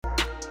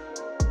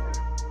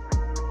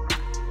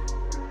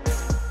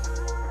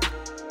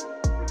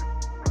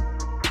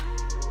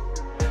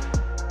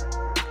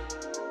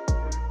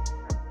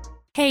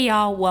Hey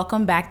y'all,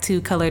 welcome back to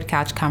Colored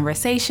Couch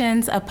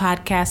Conversations, a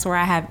podcast where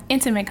I have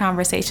intimate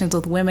conversations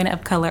with women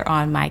of color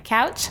on my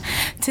couch.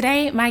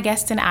 Today, my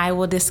guest and I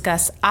will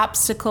discuss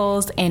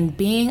obstacles and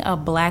being a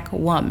Black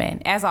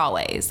woman, as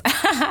always.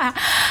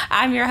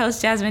 I'm your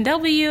host, Jasmine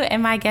W.,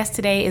 and my guest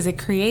today is a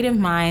creative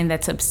mind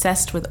that's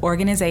obsessed with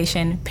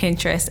organization,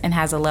 Pinterest, and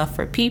has a love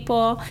for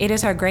people. It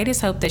is her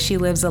greatest hope that she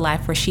lives a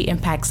life where she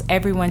impacts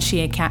everyone she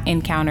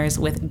encounters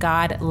with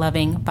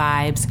God-loving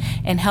vibes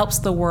and helps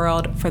the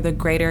world for the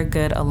greater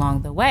good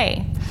along the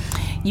way.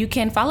 You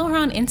can follow her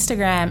on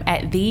Instagram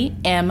at the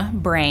M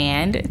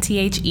Brand,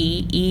 TheEmmEbrand.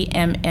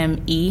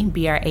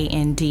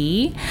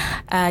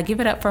 Give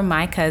it up for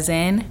my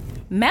cousin,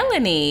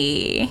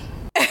 Melanie.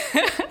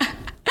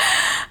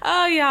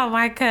 Oh, y'all,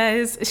 my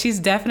cuz, she's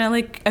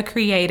definitely a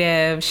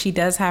creative. She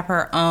does have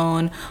her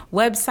own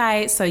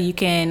website, so you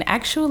can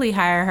actually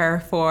hire her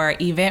for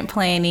event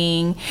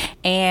planning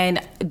and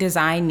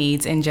design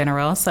needs in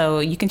general. So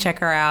you can check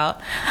her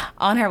out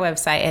on her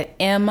website at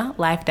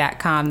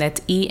mlife.com.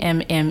 That's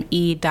emme.life.com.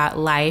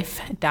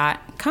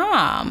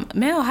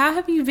 Mel, how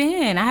have you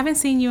been? I haven't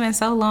seen you in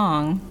so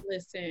long.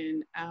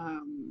 Listen,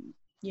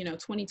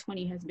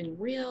 2020 has been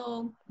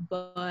real,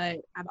 but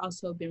I've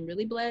also been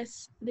really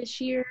blessed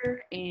this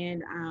year.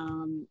 And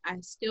I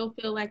still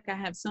feel like I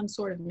have some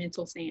sort of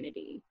mental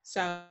sanity.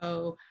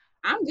 So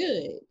I'm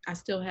good. I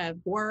still have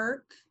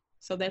work.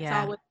 So that's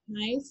always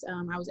nice.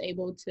 I was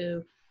able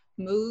to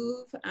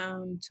move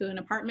to an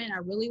apartment I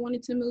really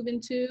wanted to move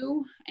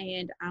into.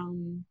 And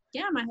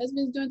my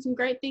husband's doing some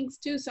great things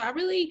too. So I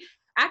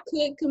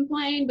could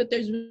complain, but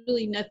there's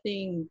really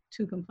nothing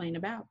to complain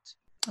about.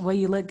 Well,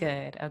 you look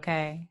good,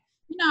 okay?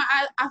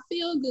 I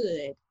feel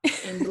good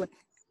and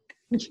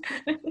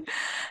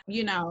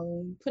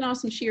put on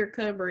some sheer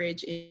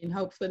coverage and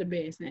hope for the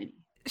best, honey.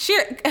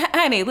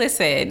 Honey,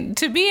 listen,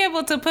 to be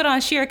able to put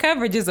on sheer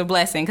coverage is a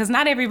blessing because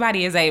not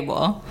everybody is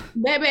able.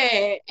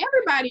 Baby,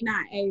 everybody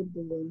not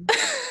able.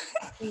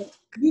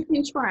 You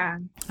can try.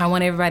 I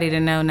want everybody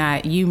to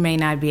know you may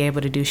not be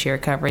able to do sheer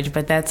coverage,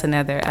 but that's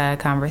another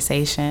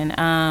conversation.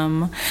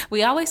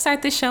 We always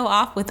start the show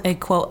off with a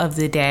quote of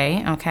the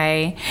day,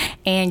 okay?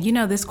 And you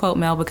know this quote,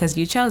 Mel, because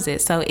you chose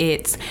it. So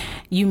it's,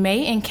 you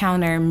may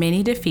encounter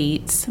many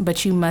defeats,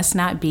 but you must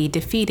not be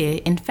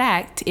defeated. In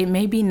fact, it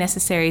may be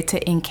necessary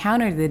to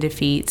encounter the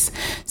defeats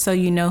so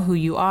you know who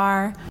you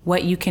are,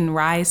 what you can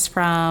rise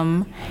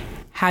from,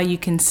 how you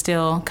can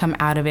still come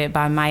out of it,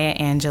 by Maya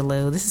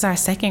Angelou. This is our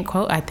second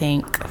quote, I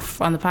think,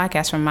 on the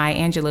podcast from Maya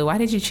Angelou. Why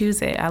did you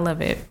choose it? I love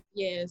it.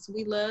 Yes,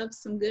 we love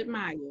some good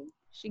Maya.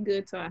 She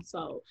good to our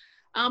soul.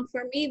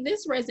 For me,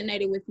 this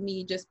resonated with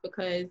me just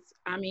because,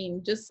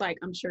 just like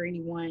I'm sure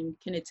anyone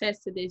can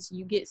attest to this,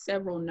 you get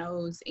several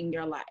no's in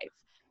your life.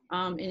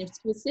 And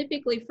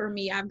specifically for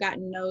me, I've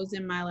gotten no's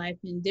in my life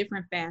in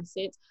different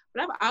facets,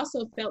 but I've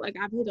also felt like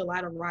I've hit a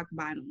lot of rock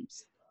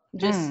bottoms.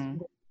 Just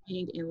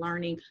and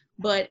learning,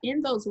 but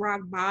in those rock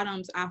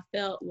bottoms, I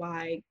felt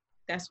like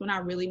that's when I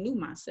really knew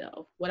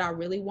myself, what I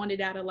really wanted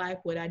out of life,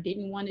 what I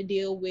didn't want to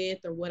deal with,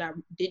 or what I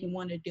didn't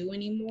want to do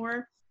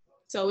anymore.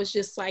 So it's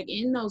just like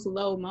in those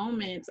low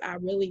moments, I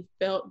really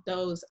felt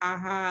those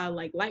aha,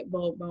 like light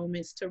bulb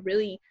moments to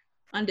really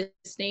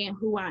understand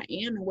who I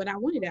am and what I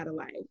wanted out of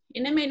life.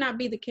 And it may not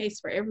be the case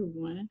for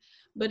everyone,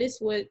 but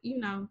it's what,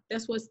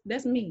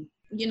 that's me.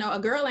 A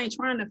girl ain't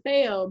trying to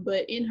fail,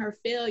 but in her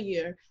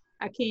failure,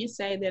 I can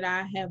say that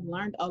I have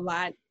learned a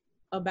lot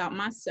about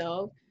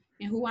myself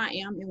and who I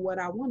am and what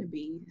I want to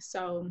be.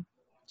 So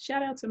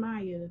shout out to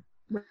Maya,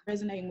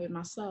 resonating with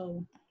my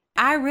soul.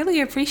 I really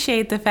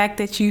appreciate the fact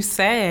that you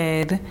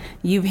said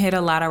you've hit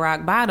a lot of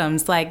rock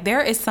bottoms. Like,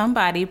 there is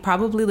somebody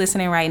probably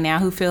listening right now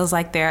who feels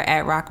like they're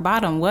at rock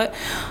bottom.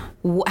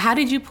 How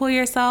did you pull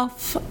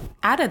yourself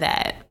out of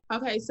that?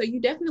 Okay, so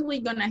you're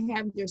definitely gonna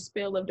have your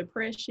spell of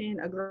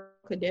depression. A girl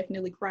could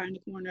definitely cry in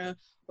the corner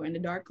or in the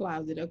dark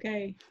closet,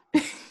 okay?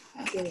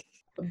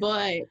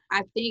 But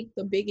I think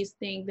the biggest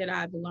thing that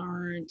I've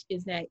learned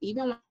is that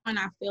even when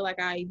I feel like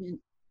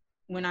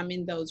when I'm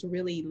in those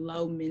really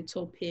low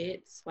mental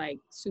pits, like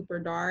super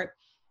dark,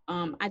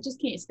 I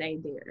just can't stay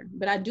there.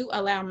 But I do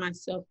allow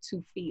myself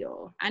to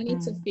feel. I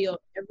need to feel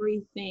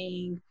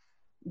everything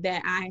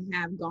that I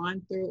have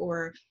gone through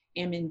or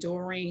am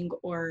enduring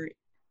or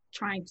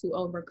trying to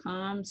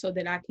overcome so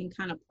that I can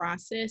kind of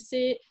process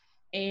it.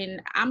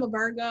 And I'm a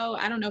Virgo.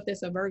 I don't know if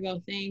that's a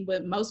Virgo thing,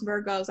 but most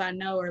Virgos I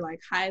know are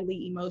like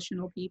highly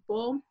emotional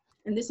people.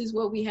 And this is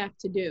what we have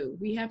to do.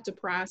 We have to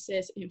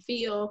process and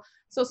feel.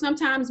 So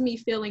sometimes me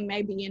feeling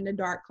maybe in the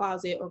dark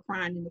closet or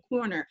crying in the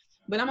corner,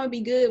 but I'm going to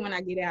be good when I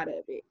get out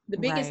of it. The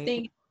biggest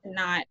thing is to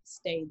not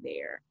stay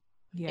there.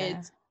 Yeah.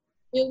 It's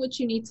feel what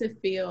you need to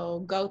feel,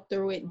 go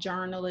through it,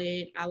 journal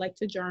it. I like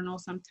to journal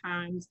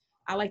sometimes.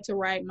 I like to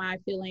write my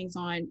feelings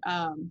on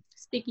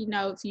sticky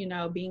notes,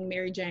 being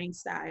Mary Jane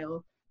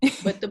style.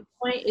 But the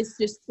point is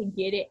just to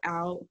get it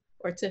out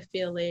or to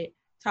feel it,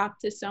 talk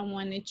to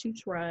someone that you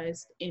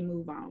trust and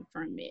move on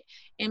from it.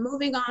 And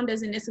moving on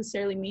doesn't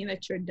necessarily mean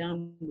that you're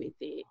done with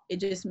it.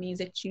 It just means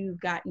that you've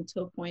gotten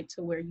to a point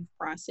to where you've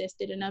processed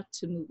it enough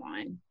to move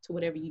on to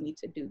whatever you need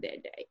to do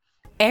that day.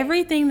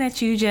 Everything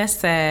that you just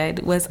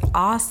said was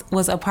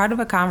a part of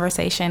a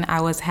conversation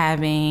I was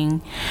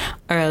having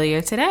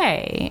earlier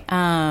today.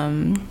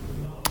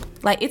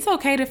 Like, it's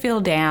okay to feel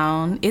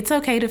down. It's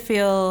okay to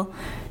feel,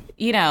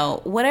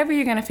 whatever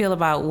you're going to feel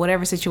about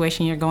whatever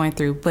situation you're going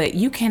through, but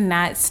you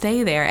cannot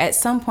stay there. At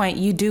some point,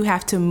 you do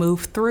have to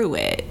move through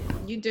it.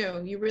 You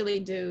do. You really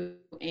do.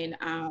 And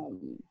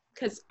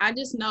because I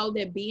just know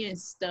that being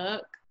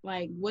stuck,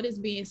 like, what is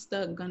being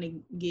stuck going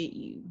to get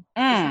you?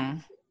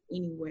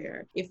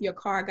 Anywhere. If your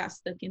car got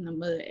stuck in the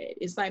mud,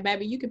 it's like,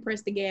 baby, you can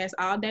press the gas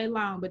all day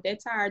long, but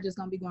that tire just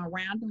gonna be going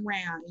round and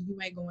round and you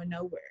ain't going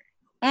nowhere.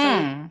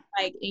 So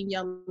like in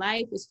your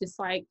life, it's just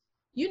like,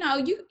 you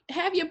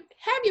have your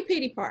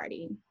pity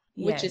party,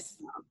 which is,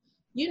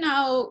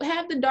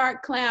 have the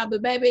dark cloud,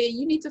 but baby,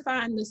 you need to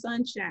find the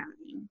sunshine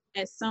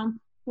at some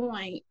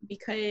point,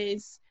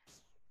 because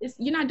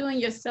you're not doing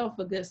yourself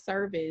a good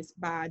service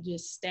by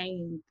just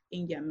staying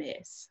in your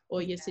mess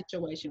or your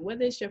situation,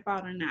 whether it's your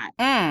fault or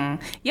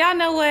not. Y'all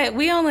know what?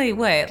 We only,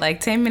 like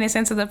 10 minutes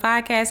into the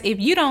podcast.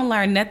 If you don't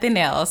learn nothing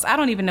else, I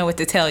don't even know what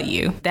to tell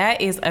you. That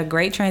is a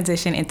great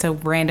transition into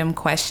random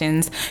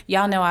questions.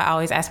 Y'all know I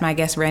always ask my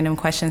guests random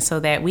questions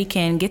so that we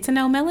can get to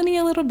know Melanie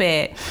a little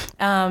bit.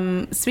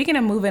 Speaking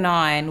of moving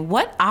on,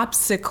 what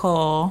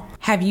obstacle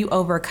have you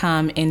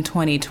overcome in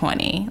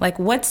 2020? Like,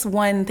 what's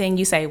one thing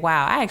you say,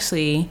 wow, I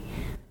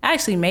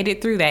actually made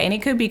it through that? And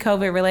it could be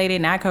COVID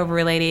related, not COVID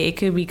related. It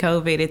could be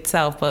COVID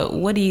itself. But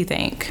what do you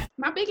think?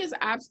 My biggest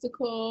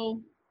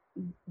obstacle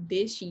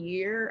this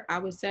year, I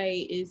would say,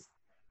 is,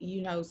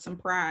 some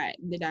pride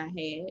that I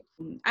had.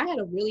 I had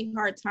a really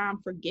hard time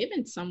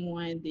forgiving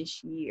someone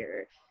this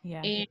year.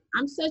 Yeah. And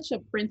I'm such a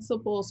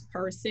principles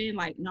person.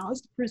 Like, no,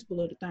 it's the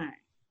principle of the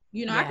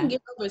thing. I can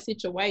get over a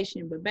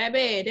situation, but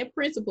baby, that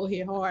principle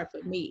hit hard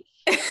for me.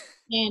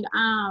 And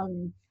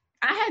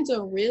I had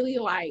to really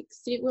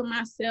sit with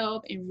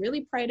myself and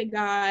really pray to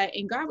God.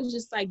 And God was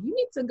just like, you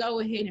need to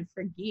go ahead and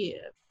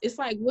forgive. It's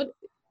like,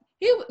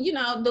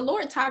 the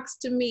Lord talks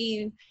to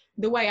me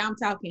the way I'm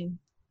talking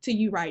to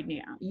you right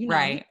now.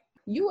 Right.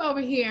 You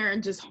over here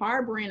just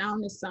harboring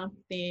on to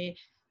something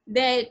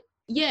that,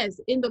 yes,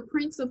 in the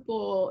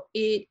principle,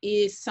 it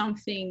is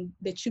something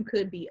that you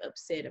could be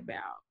upset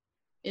about.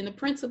 In the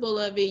principle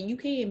of it, you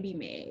can be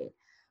mad.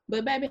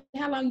 But baby,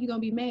 how long you gonna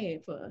be mad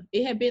for?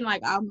 It had been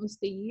almost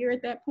a year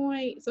at that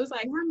point. So it's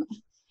like,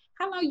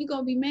 how long you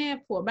gonna be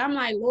mad for? But I'm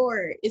like,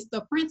 Lord, it's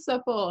the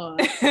principle.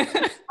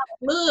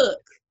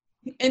 Look.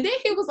 And then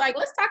he was like,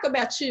 let's talk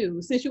about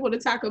you, since you want to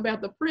talk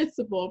about the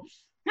principle.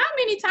 How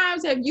many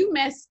times have you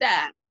messed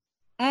up?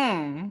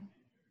 And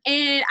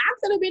I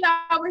could have been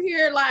over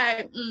here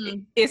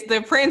it's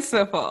the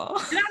principle.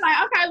 And I'm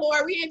like, okay,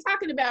 Lord, we ain't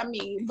talking about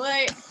me.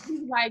 But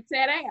he's like,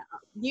 set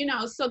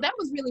out, so that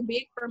was really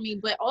big for me.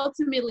 But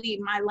ultimately,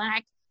 my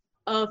lack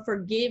of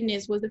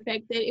forgiveness was the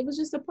fact that it was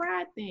just a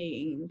pride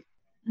thing.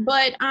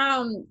 But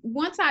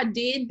once I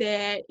did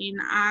that and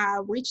I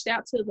reached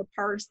out to the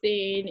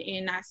person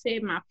and I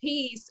said my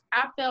piece,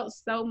 I felt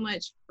so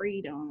much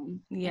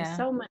freedom and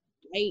so much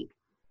weight.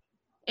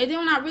 And then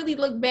when I really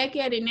look back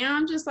at it now,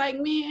 I'm just like,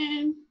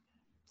 man,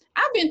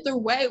 I've been through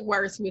way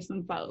worse with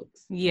some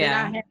folks.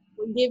 Yeah. That I have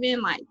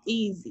forgiven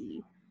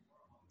easy.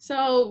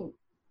 So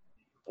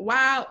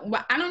why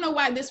I don't know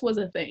why this was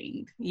a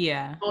thing.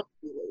 Yeah.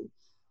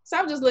 So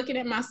I'm just looking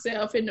at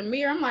myself in the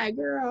mirror. I'm like,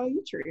 girl,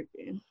 you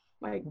tripping.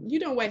 You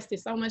done wasted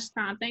so much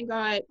time. Thank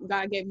God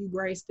gave you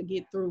grace to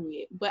get through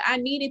it. But I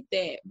needed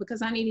that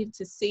because I needed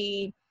to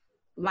see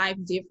life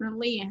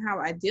differently and how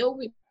I deal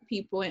with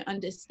people and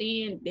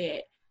understand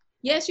that,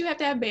 yes, you have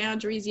to have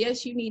boundaries.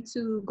 Yes, you need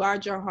to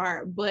guard your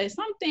heart. But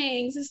some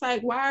things, it's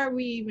like, why are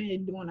we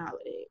even doing all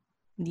of that?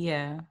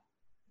 Yeah.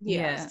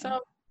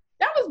 So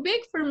that was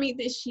big for me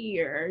this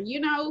year.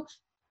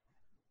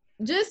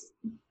 Just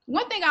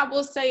one thing I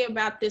will say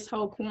about this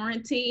whole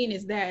quarantine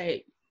is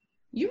that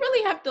you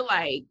really have to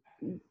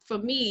for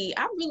me,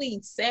 I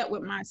really sat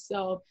with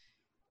myself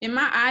and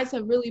my eyes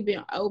have really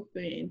been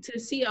open to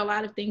see a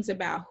lot of things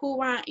about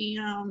who I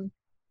am,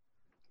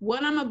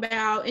 what I'm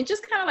about, and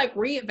just kind of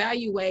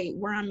reevaluate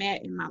where I'm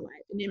at in my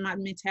life and in my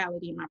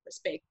mentality and my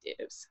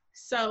perspectives.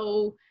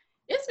 So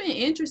it's been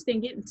interesting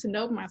getting to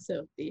know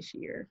myself this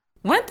year.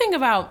 One thing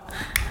about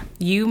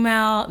you,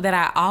 Mel, that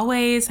I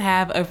always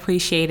have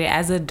appreciated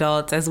as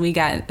adults, as we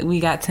got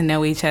to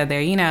know each other,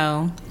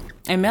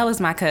 and Mel is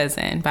my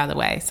cousin, by the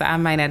way, so I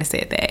might not have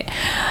said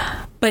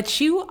that.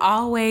 But you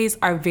always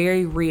are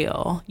very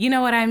real. You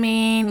know what I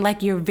mean?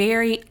 You're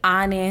very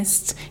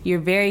honest. You're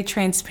very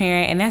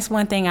transparent. And that's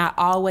one thing I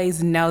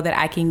always know that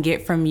I can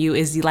get from you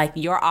is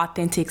your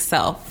authentic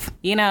self,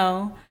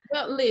 Well,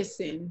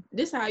 listen,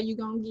 this how you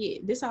gonna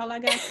get. This all I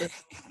got to.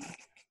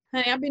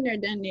 Honey, I've been there,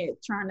 done that,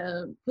 trying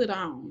to put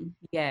on.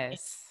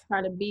 Yes.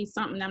 Try to be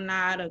something I'm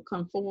not, or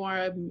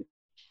conform.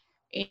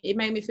 It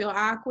made me feel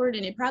awkward,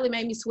 and it probably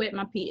made me sweat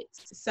my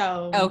pits.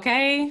 So.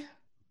 Okay.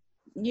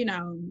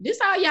 this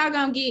all y'all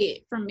gonna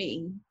get from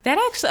me. That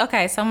actually,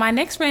 okay, so my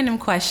next random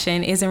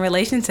question is in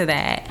relation to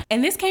that.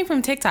 And this came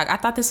from TikTok. I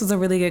thought this was a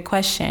really good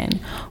question.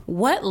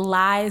 What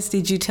lies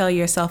did you tell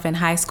yourself in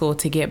high school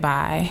to get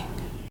by?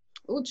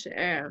 Oh,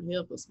 child,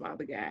 help us,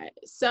 Father God.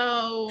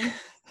 So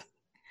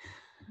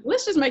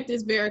let's just make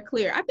this very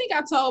clear. I think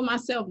I told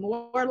myself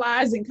more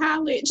lies in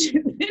college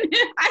than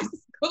in high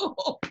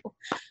school.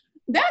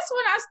 That's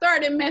when I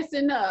started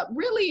messing up,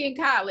 really in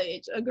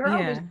college. A girl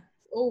was,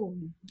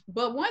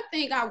 but one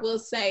thing I will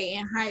say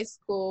in high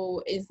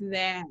school is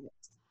that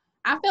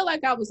I felt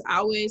like I was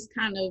always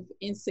kind of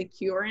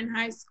insecure in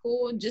high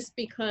school just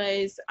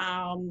because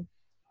I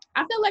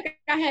felt like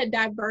I had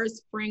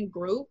diverse friend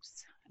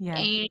groups. Yeah.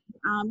 And,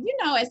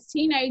 as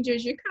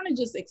teenagers, you're kind of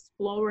just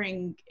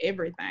exploring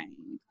everything.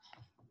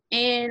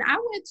 And I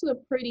went to a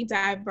pretty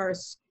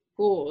diverse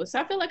school. So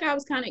I feel like I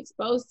was kind of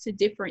exposed to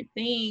different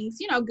things,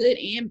 good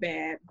and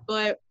bad.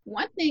 But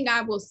one thing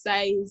I will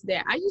say is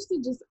that I used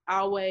to just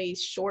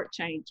always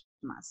shortchange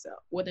myself,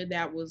 whether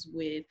that was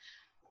with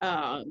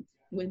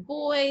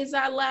boys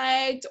I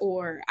liked,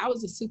 or I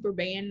was a super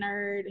band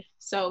nerd.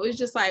 So it's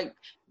just like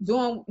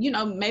doing,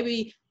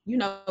 maybe,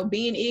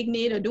 being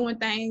ignorant or doing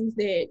things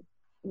that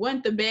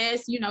wasn't the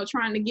best,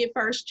 trying to get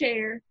first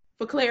chair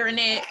for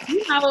clarinet,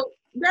 girl,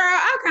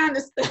 I kind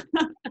of stuff.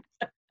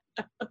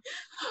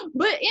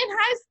 But in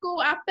high school,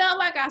 I felt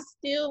like I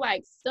still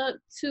like stuck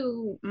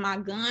to my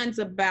guns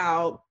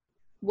about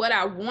what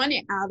I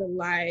wanted out of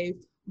life.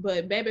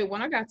 But baby,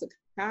 when I got to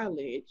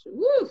college,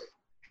 woo.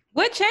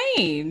 What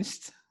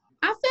changed?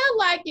 I felt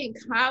like in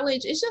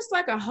college, it's just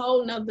like a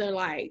whole nother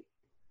like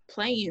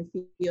playing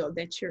field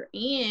that you're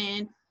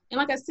in. And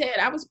like I said,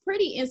 I was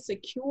pretty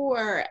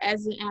insecure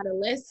as an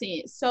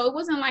adolescent. So it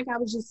wasn't like I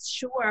was just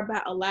sure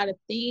about a lot of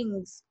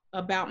things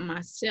about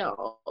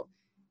myself.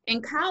 In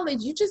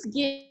college, you just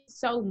get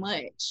so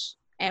much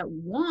at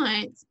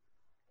once.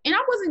 And I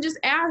wasn't just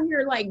out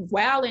here like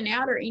wilding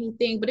out or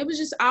anything, but it was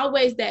just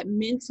always that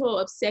mental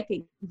of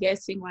second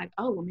guessing, like,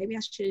 oh, well, maybe I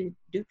should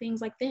do things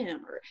like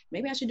them, or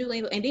maybe I should do,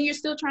 and then you're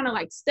still trying to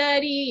like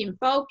study and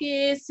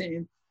focus.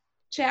 And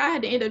I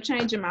had to end up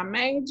changing my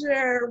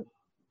major,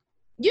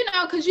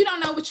 because you don't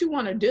know what you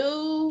want to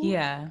do.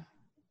 Yeah.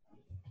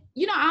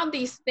 All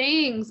these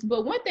things.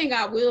 But one thing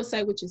I will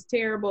say, which is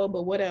terrible,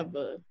 but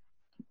whatever.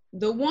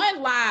 The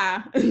one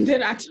lie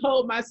that I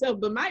told myself,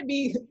 but might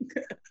be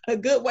a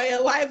good way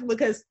of life,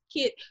 because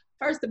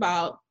first of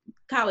all,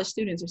 college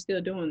students are still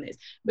doing this,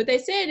 but they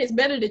said it's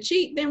better to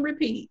cheat than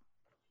repeat.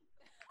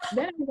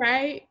 That ain't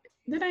right.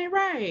 That ain't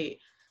right.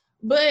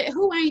 But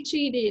who ain't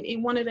cheated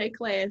in one of their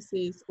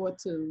classes or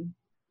two?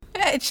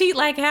 Cheat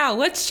like how?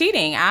 What's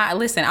cheating?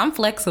 Listen, I'm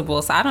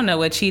flexible, so I don't know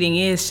what cheating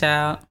is,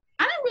 child.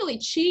 I didn't really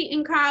cheat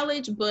in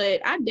college,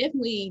 but I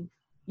definitely,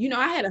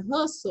 I had a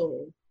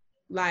hustle.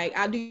 Like,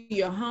 I do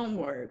your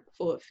homework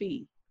for a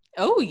fee.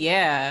 Oh,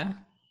 yeah.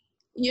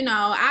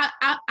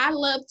 I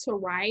love to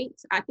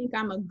write. I think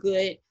I'm a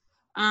good,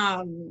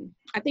 I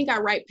think I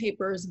write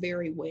papers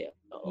very well.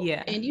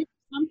 Yeah. And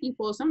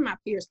some of my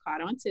peers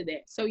caught on to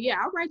that. So yeah,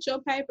 I'll write your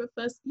paper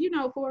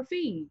for a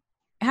fee.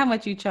 How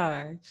much you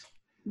charge?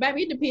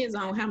 Baby, it depends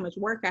on how much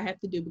work I have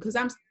to do, because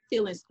I'm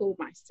still in school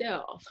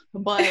myself.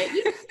 But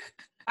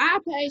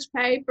 5-page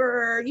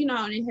paper,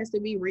 and it has to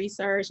be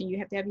researched, and you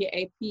have to have your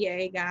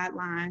APA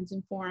guidelines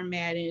and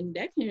format, and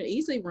that can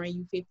easily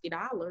run you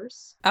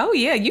 $50. Oh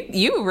yeah,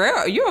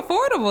 you're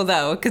affordable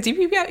though, because if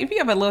you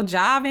have a little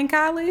job in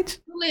college.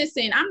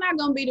 Listen, I'm not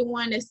gonna be the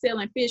one that's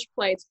selling fish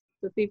plates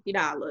for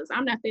 $50.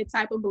 I'm not that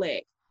type of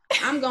black.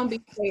 I'm gonna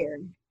be fair,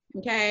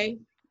 okay?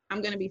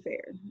 I'm gonna be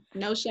fair.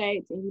 No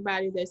shade to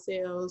anybody that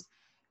sells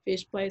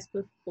fish plates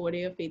for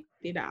 $40 or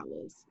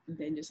 $50.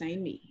 That just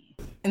ain't me.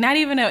 Not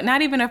even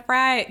a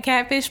fried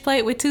catfish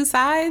plate with 2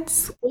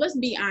 sides? Well, let's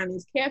be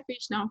honest.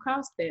 Catfish don't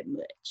cost that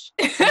much.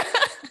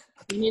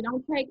 And it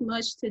don't take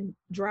much to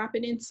drop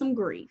it in some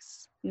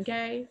grease.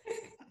 Okay?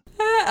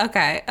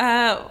 Okay.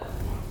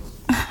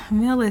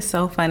 Mel is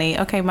so funny.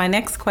 Okay, my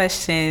next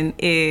question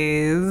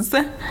is,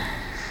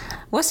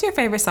 what's your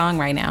favorite song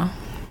right now?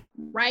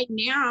 Right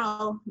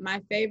now,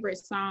 my favorite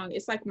song,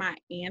 it's like my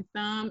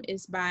anthem,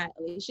 is by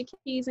Alicia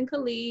Keys and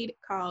Khalid,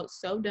 called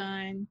So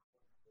Done.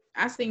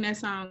 I sing that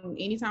song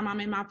anytime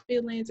I'm in my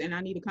feelings and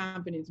I need a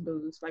confidence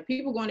boost. Like,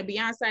 people going to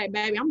Beyonce,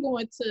 baby, I'm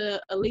going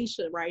to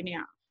Alicia right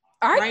now.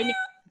 Right now.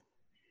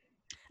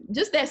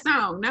 Just that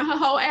song, not her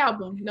whole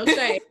album. No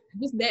shade.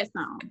 Just that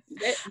song.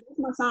 That's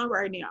my song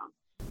right now.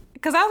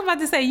 Because I was about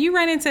to say, you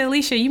run into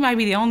Alicia, you might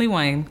be the only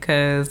one.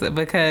 Because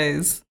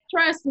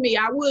trust me,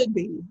 I would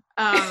be.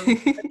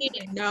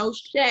 Again, no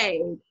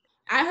shade.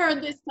 I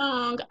heard this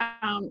song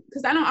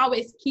because I don't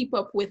always keep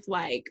up with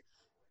like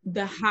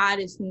the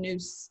hottest new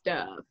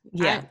stuff.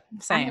 Yeah,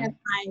 same.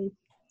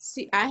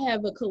 I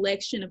have a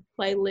collection of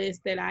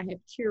playlists that I have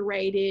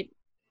curated,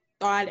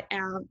 thought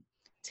out,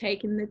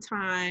 taken the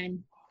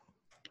time,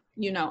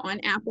 on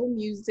Apple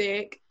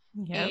Music.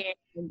 Yep.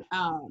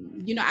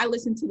 And, I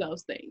listen to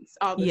those things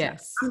all the time.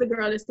 I'm the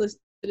girl that's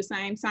listened to the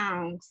same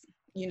songs,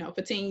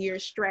 for 10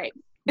 years straight.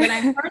 But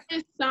I heard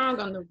this song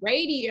on the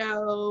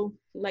radio,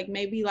 like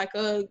maybe like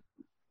last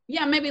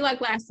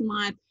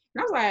month. And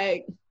I was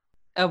like,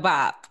 A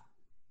bop.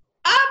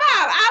 oh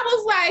no. I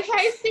was like,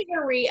 hey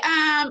Siri,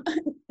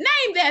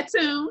 name that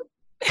tune.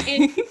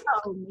 And she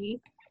told me.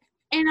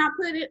 And I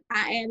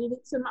added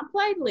it to my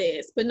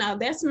playlist. But no,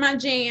 that's my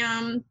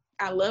jam.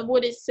 I love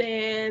what it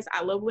says.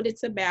 I love what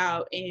it's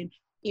about. And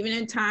even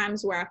in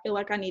times where I feel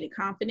like I need a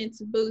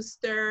confidence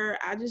booster,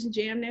 I just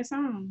jam that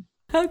song.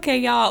 Okay,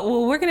 y'all.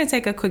 Well, we're going to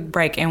take a quick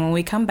break. And when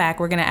we come back,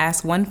 we're going to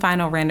ask one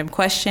final random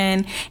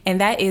question.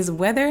 And that is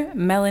whether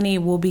Melanie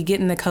will be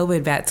getting the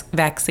COVID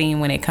vaccine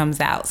when it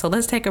comes out. So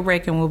let's take a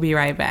break and we'll be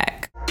right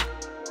back.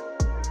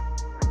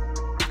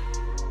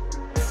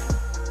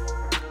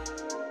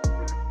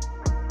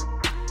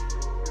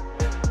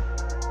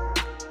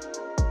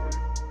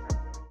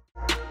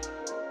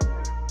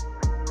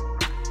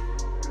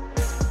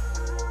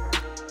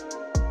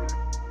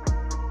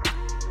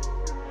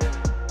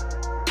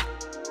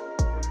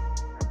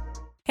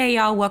 Hey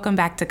y'all, welcome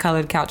back to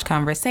Colored Couch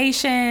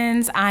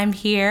Conversations. I'm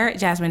here,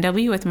 Jasmine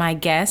W, with my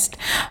guest,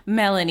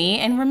 Melanie.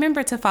 And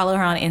remember to follow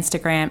her on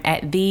Instagram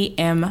at The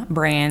M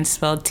Brand,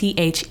 spelled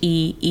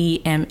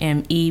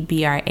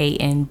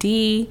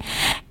TheEmmEbrand.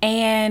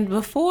 And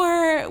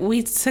before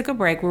we took a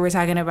break, we were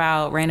talking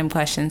about random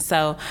questions.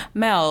 So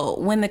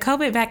Mel, when the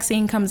COVID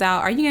vaccine comes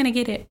out, are you going to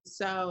get it?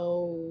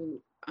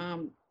 So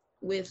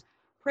with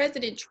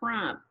President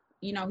Trump,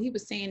 he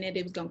was saying that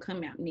it was going to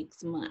come out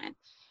next month.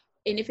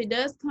 And if it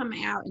does come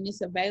out and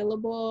it's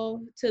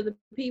available to the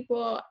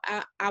people,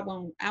 I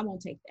won't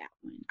take that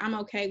one. I'm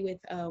okay with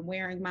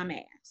wearing my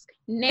mask.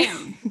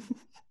 Now,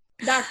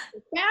 Dr.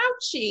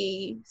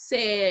 Fauci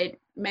said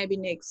maybe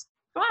next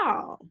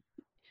fall.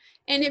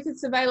 And if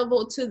it's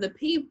available to the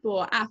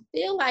people, I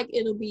feel like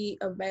it'll be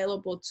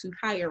available to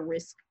higher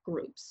risk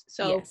groups.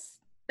 So yes.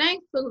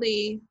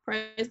 Thankfully,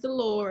 praise the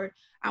Lord,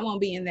 I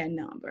won't be in that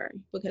number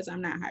because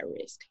I'm not high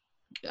risk.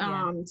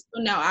 Yeah.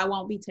 So no, I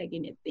won't be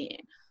taking it then.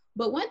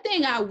 But one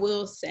thing I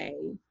will say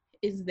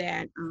is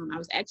that I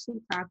was actually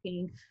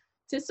talking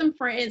to some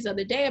friends the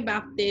other day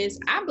about this.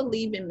 I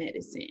believe in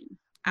medicine.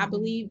 I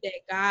believe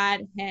that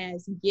God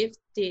has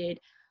gifted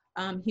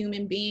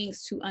human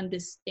beings to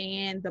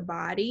understand the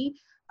body.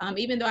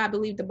 Even though I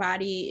believe the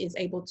body is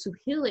able to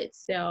heal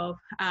itself,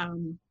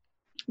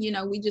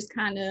 we just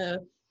kind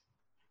of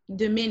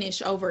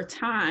diminish over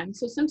time.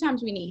 So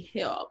sometimes we need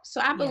help.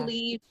 So I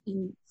believe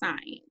in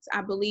science.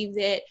 I believe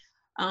that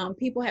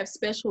people have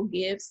special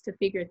gifts to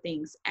figure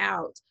things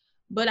out.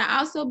 But I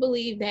also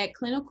believe that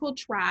clinical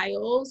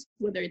trials,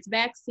 whether it's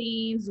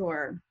vaccines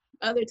or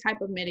other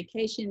type of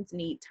medications,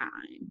 need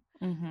time.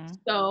 Mm-hmm.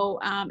 So,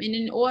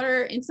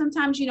 and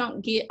sometimes you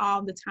don't get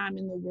all the time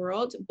in the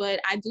world, but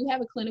I do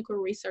have a clinical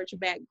research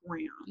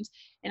background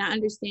and I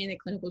understand that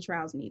clinical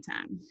trials need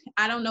time.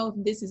 I don't know if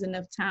this is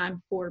enough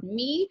time for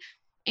me,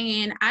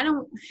 and I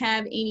don't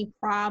have any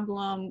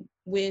problem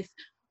with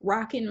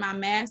rocking my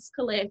mask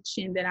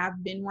collection that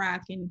I've been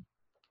rocking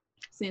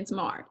since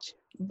March.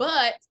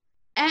 But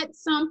at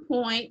some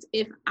point,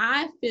 if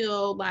I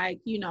feel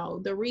like,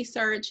 the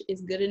research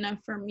is good enough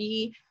for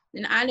me,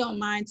 then I don't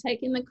mind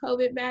taking the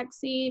COVID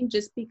vaccine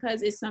just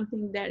because it's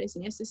something that is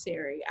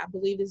necessary. I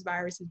believe this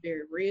virus is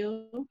very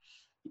real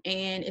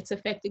and it's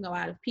affecting a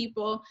lot of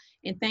people.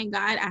 And thank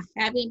God I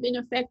haven't been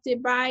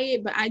affected by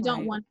it, but I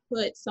don't want to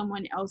put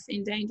someone else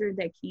in danger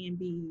that can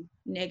be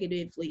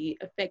negatively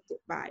affected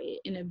by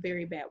it in a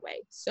very bad way.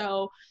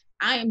 So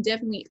I am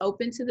definitely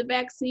open to the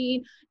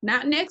vaccine.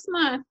 Not next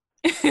month.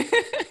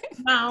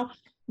 No,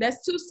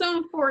 that's too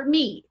soon for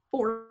me.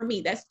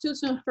 That's too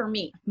soon for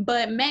me.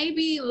 But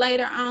maybe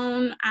later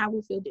on, I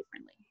will feel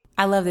differently.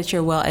 I love that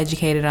you're well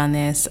educated on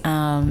this.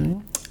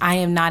 I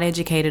am not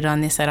educated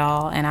on this at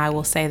all, and I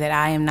will say that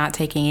I am not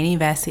taking any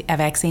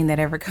vaccine that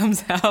ever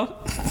comes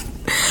out.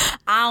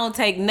 I don't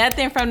take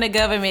nothing from the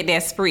government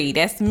that's free.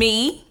 That's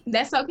me.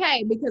 That's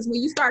okay, because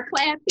when you start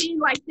clapping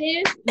like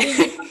this, then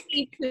you don't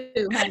need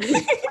to,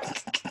 honey.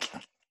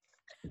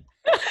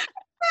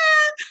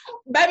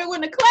 Baby,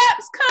 when the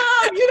claps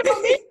come, you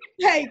don't need to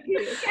take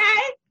it, okay?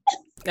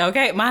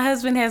 Okay, my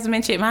husband has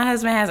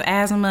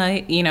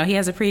asthma. He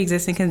has a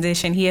pre-existing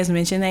condition. He has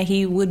mentioned that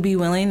he would be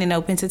willing and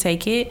open to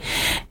take it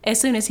as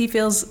soon as he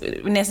feels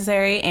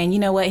necessary. And you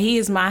know what? He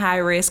is my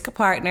high-risk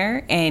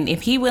partner. And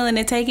if he's willing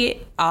to take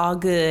it, all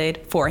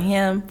good for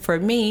him. For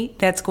me,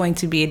 that's going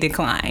to be a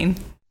decline.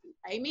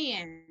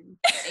 Amen.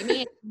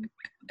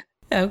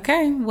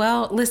 Okay.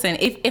 Well, listen,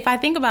 if I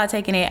think about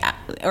taking it,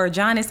 or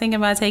John is thinking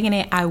about taking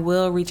it, I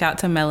will reach out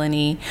to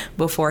Melanie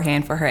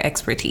beforehand for her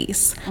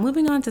expertise.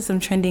 Moving on to some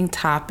trending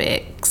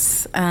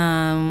topics.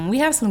 We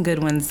have some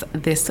good ones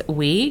this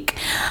week.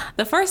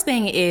 The first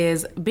thing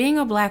is being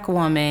a Black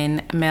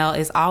woman, Mel,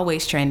 is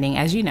always trending,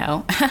 as you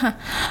know.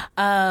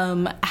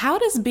 How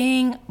does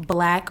being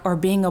Black or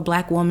being a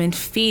Black woman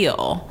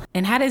feel?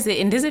 And does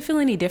it feel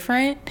any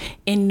different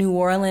in New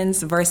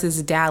Orleans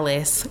versus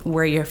Dallas,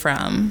 where you're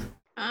from?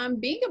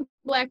 Being a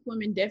Black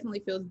woman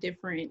definitely feels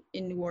different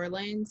in New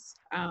Orleans.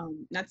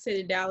 Not to say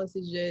that Dallas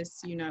is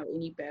just,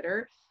 any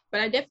better.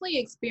 but I definitely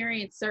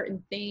experienced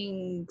certain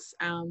things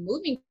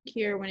moving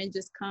here when it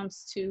just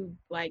comes to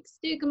like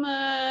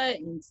stigma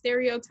and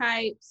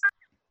stereotypes.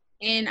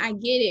 And I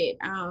get it.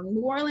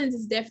 New Orleans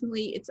is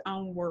definitely its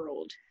own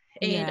world.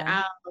 And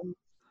Yeah.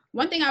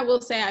 one thing I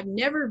will say, I've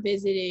never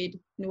visited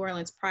New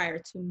Orleans prior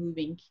to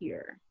moving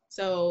here.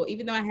 So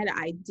even though I had an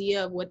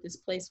idea of what this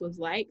place was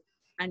like,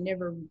 I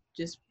never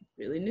just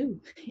really knew.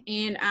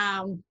 And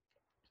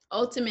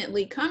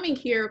ultimately coming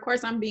here, of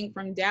course, I'm being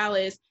from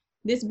Dallas,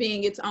 this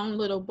being its own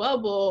little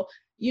bubble,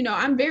 you know,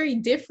 I'm very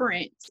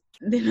different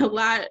than a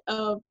lot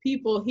of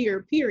people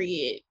here,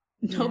 period,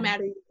 no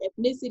matter your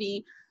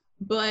ethnicity.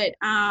 But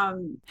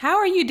how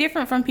are you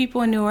different from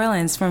people in New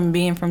Orleans from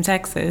being from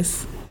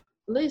Texas?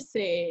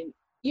 listen,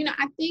 you know,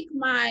 I think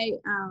my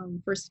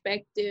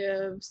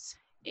perspectives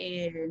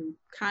and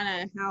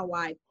kind of how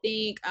I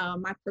think,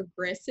 my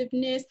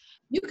progressiveness,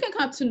 you can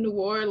come to New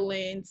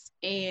Orleans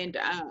and,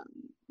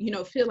 you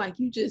know, feel like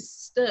you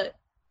just stuck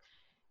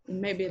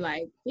maybe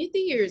like 50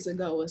 years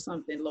ago or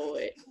something,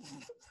 Lord.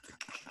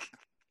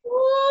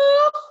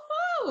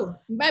 Woo-hoo.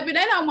 Baby,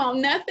 they don't want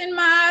nothing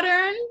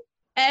modern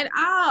at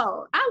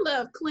all. I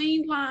love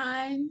clean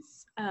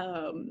lines,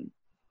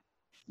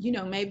 you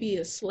know, maybe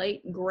a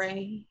slate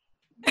gray,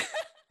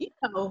 you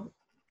know,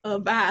 a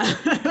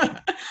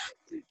vibe.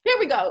 Here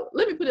we go.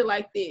 Let me put it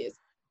like this.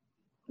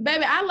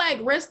 Baby, I like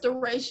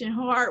Restoration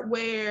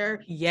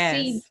Hardware,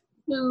 Yes.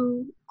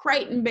 C2,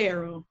 Crate and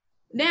Barrel.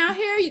 Now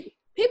here,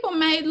 people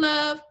may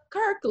love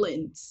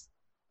Kirkland's.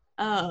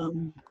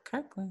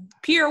 Kirkland.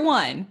 Pier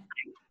 1.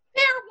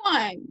 Pier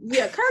 1.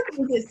 Yeah,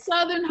 Kirkland's is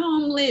Southern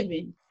Home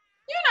Living.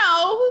 You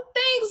know,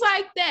 things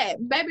like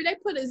that. Baby, they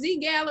put a Z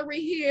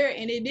Gallery here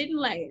and it didn't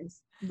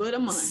last but a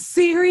month.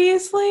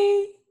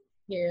 Seriously?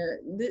 Yeah,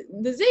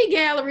 the Z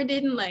Gallery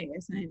didn't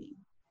last, honey.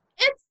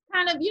 It's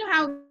kind of, you know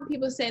how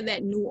people say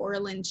that New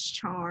Orleans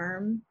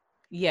charm?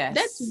 Yes.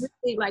 That's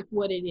really like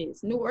what it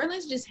is. New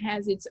Orleans just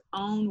has its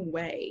own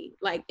way,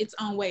 like its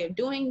own way of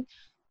doing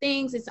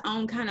things, its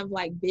own kind of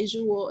like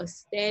visual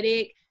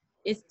aesthetic,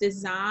 its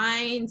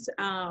designs,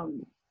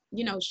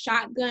 you know,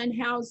 shotgun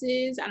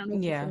houses. I don't know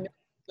if you're familiar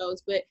with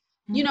those, but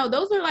you know,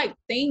 those are like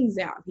things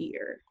out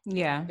here.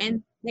 Yeah.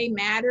 And they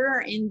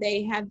matter and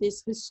they have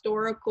this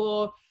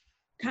historical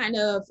kind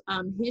of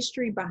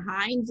history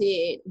behind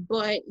it.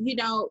 But, you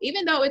know,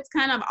 even though it's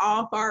kind of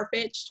all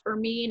far-fetched for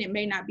me and it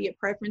may not be a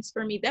preference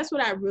for me, that's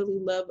what I really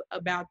love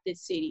about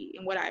this city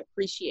and what I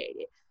appreciate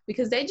it,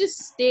 because they just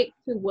stick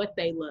to what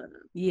they love.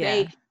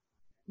 Yeah.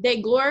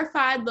 They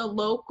glorify the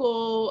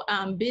local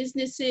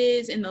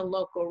businesses and the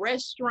local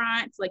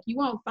restaurants. Like, you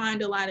won't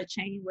find a lot of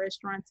chain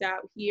restaurants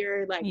out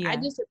here. Like, I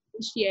just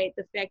appreciate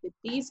the fact that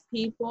these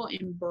people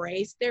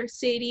embrace their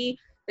city.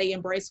 They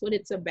embrace what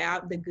it's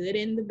about, the good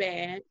and the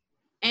bad,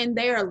 and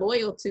they are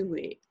loyal to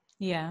it.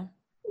 Yeah.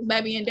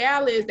 Baby, in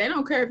Dallas, they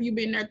don't care if you've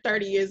been there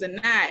 30 years or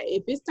not.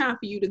 If it's time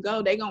for you to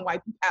go, they're going to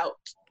wipe you out.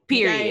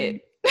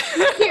 Period.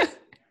 Okay?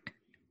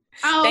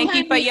 Thank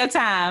you for your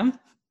time.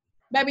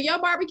 Baby, your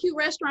barbecue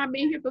restaurant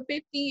been here for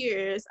 50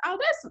 years. Oh,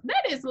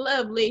 that is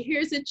lovely.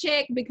 Here's a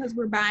check because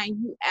we're buying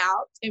you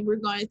out and we're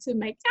going to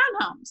make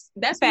townhomes.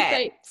 That's what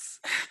they.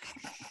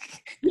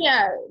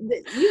 Yeah,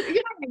 you're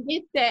not gonna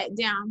get that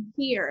down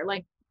here.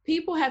 Like,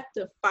 people have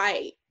to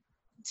fight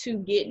to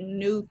get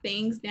new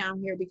things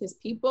down here because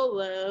people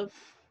love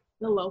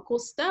the local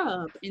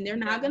stuff and they're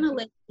not gonna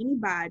let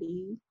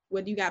anybody,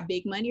 whether you got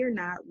big money or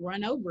not,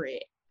 run over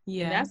it.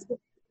 Yeah, and that's what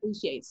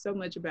appreciate so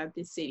much about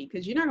this city,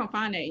 because you're not gonna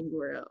find that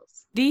anywhere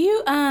else. Do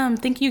you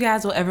think you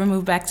guys will ever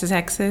move back to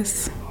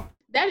Texas?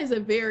 That is a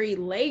very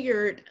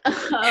layered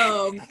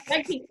I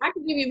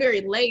can give you a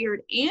very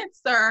layered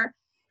answer,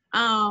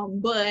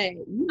 but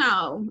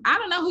no, I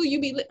don't know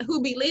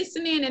who be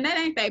listening, and that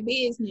ain't their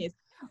business.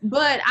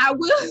 But I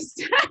will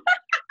say,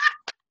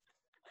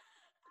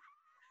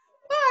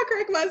 I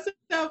crack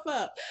myself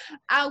up.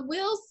 I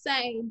will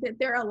say that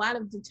there are a lot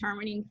of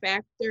determining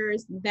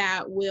factors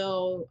that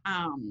will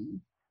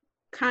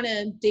kind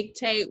of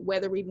dictate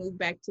whether we move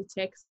back to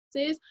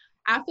Texas.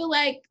 I feel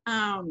like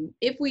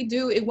if we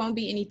do, it won't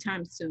be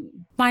anytime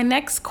soon. My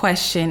next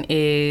question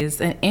is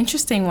an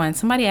interesting one.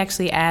 Somebody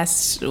actually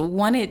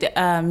wanted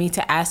me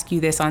to ask you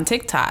this on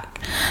TikTok.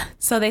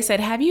 So they said,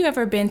 have you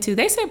ever been to,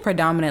 they said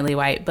predominantly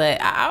white, but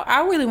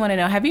I really want to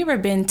know, have you ever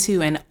been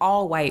to an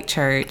all-white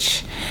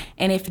church?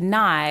 And if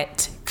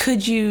not,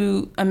 could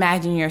you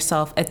imagine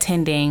yourself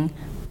attending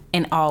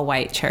an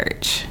all-white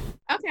church?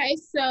 Okay,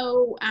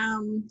 so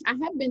I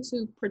have been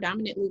to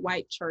predominantly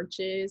white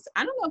churches.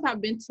 I don't know if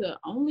I've been to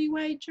only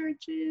white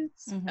churches.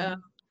 Mm-hmm.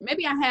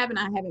 Maybe I have and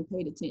I haven't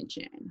paid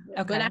attention.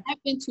 Okay. But I have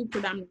been to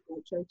predominantly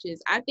white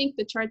churches. I think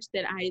the church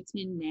that I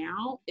attend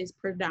now is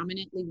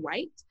predominantly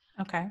white.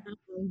 Okay.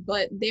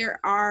 But there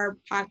are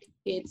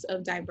pockets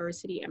of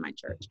diversity at my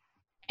church.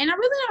 And I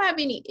really don't have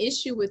any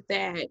issue with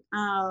that.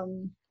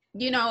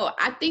 You know,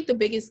 I think the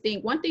biggest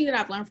thing, one thing that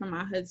I've learned from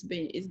my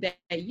husband is that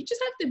you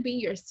just have to be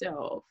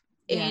yourself.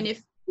 Yeah. And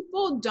if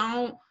people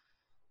don't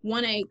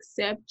want to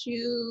accept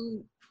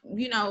you,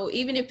 you know,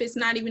 even if it's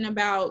not even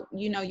about,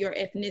 you know, your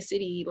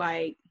ethnicity,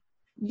 like,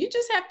 you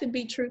just have to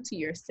be true to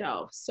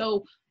yourself.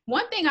 So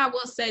one thing I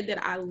will say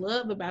that I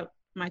love about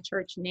my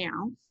church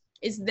now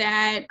is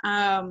that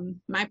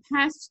my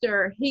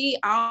pastor, he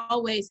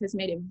always has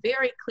made it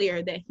very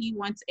clear that he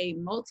wants a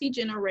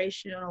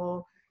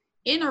multi-generational,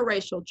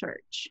 interracial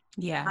church.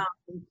 Yeah.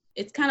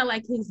 It's kind of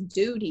like his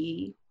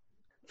duty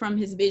from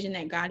his vision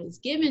that God has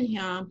given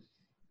him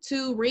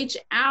to reach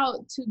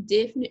out to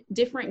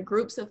different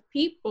groups of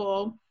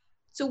people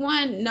to,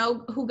 one,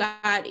 know who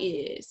God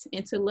is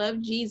and to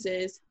love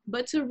Jesus,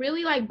 but to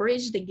really like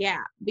bridge the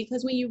gap.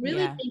 Because when you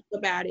really think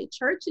about it,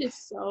 church is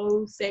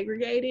so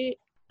segregated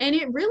and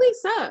it really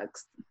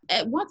sucks.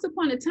 At once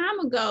upon a time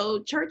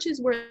ago, churches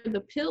were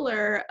the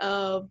pillar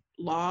of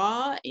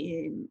law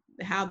and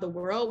how the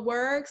world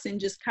works and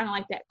just kind of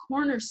like that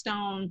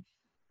cornerstone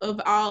of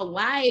all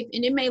life.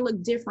 And it may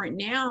look different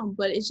now,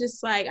 but it's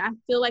just like, I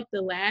feel like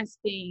the last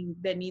thing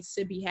that needs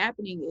to be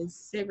happening is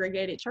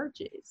segregated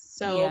churches.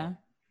 So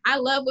I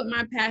love what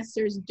my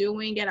pastor's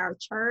doing at our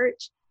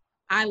church.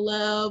 I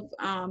love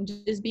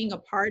just being a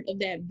part of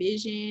that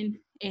vision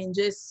and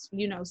just,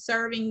 you know,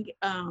 serving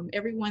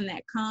everyone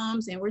that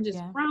comes, and we're just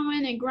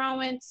growing and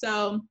growing.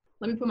 So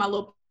let me put my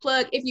little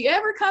plug. If you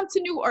ever come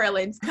to New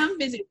Orleans, come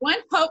visit One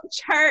Hope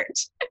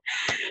Church.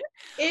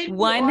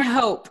 One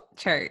Hope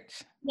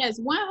Church. Yes,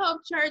 One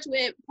Hope Church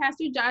with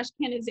Pastor Josh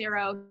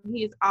Canizero.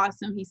 He is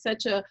awesome. He's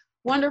such a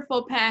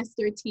wonderful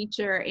pastor,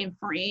 teacher, and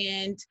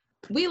friend.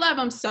 We love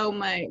him so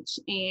much.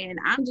 And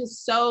I'm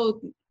just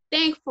so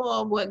thankful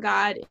of what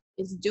God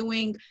is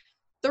doing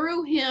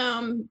through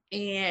him.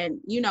 And,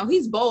 you know,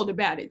 he's bold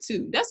about it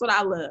too. That's what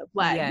I love.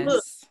 Like,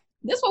 look,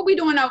 this is what we're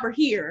doing over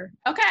here.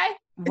 Okay.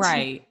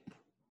 Right.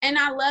 And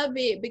I love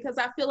it because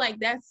I feel like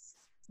that's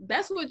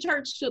what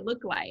church should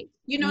look like.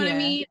 You know what I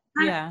mean?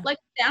 Like,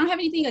 I don't have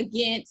anything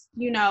against,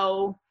 you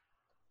know,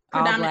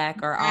 all black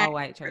or all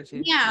white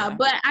churches. Yeah,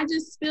 but I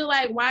just feel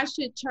like, why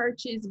should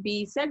churches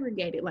be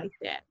segregated like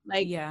that?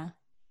 Like,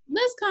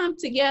 let's come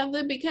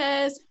together,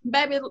 because,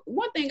 baby,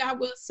 one thing I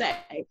will say,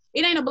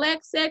 it ain't a black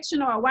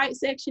section or a white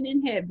section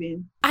in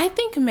heaven. I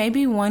think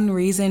maybe one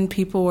reason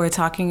people were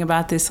talking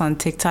about this on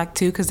TikTok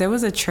too, because there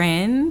was a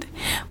trend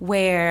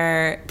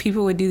where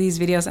people would do these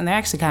videos, and they're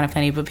actually kind of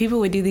funny, but people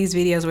would do these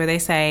videos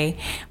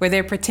where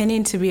they're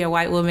pretending to be a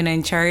white woman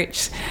in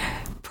church,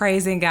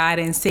 praising God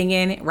and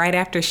singing right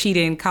after she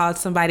didn't call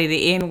somebody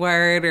the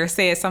N-word or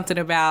said something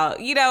about,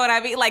 you know what I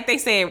mean? Like they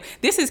said,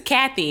 this is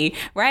Kathy,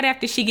 right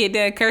after she get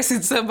done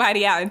cursing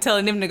somebody out and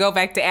telling them to go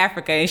back to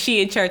Africa, and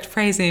she in church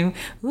praising,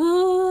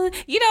 ooh,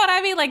 you know what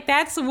I mean? Like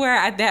that's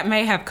where that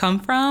may have come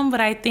from.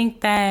 But I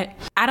think that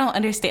I don't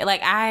understand.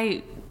 Like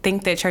I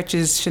think that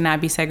churches should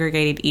not be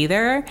segregated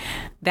either.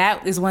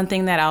 That is one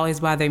thing that always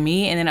bothered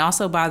me. And then it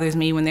also bothers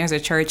me when there's a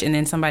church and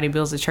then somebody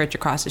builds a church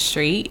across the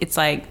street. It's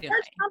like church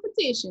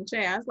competition,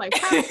 child. It's like,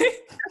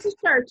 this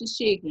church is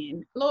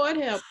chicken. Lord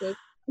help us.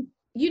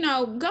 You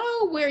know,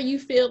 go where you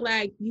feel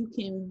like you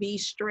can be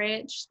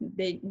stretched,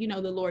 that, you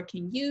know, the Lord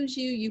can use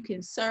you, you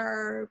can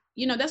serve.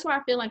 You know, that's why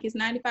I feel like it's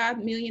 95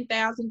 million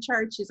thousand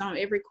churches on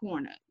every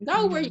corner.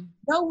 Go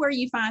where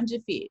you find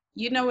your fit.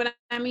 You know what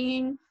I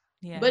mean?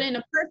 Yeah. But in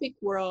a perfect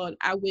world,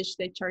 I wish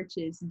that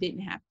churches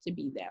didn't have to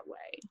be that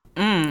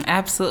way.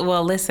 Absolutely.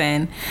 Well,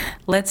 listen,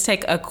 let's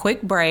take a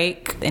quick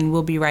break and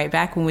we'll be right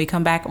back. When we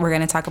come back, we're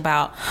going to talk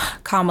about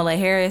Kamala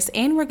Harris,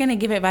 and we're going to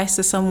give advice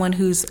to someone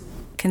who's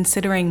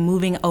considering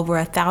moving over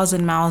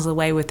 1,000 miles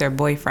away with their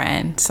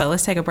boyfriend. So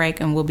let's take a break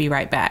and we'll be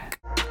right back.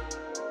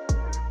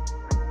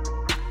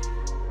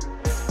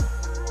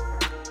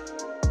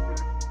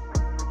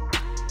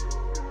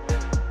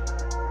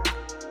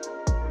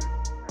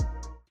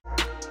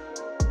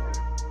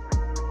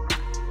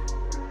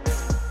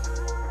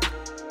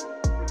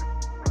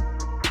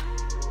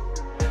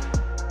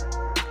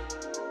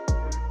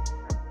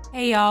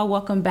 Hey y'all,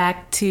 welcome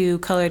back to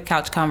Colored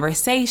Couch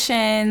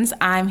Conversations.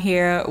 I'm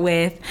here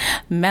with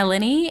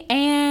Melanie,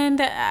 and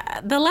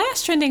the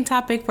last trending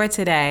topic for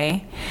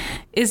today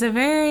is a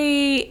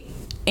very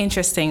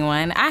interesting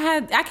one.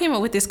 I came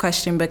up with this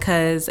question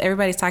because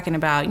everybody's talking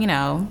about, you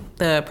know,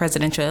 the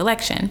presidential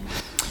election.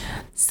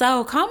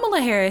 So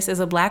Kamala Harris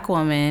is a black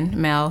woman,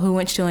 Mel, who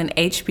went to an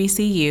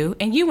HBCU,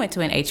 and you went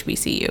to an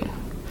HBCU.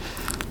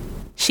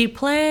 She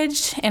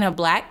pledged in a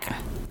black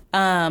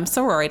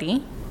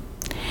sorority.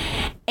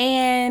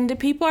 And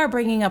people are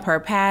bringing up her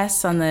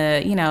past on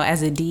the, you know,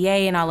 as a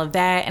DA and all of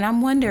that. And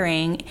I'm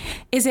wondering,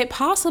 is it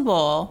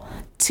possible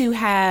to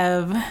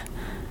have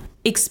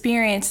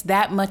experienced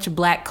that much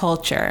black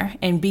culture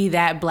and be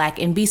that black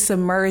and be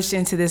submerged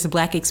into this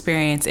black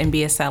experience and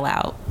be a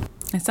sellout?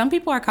 And some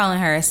people are calling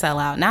her a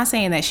sellout. Not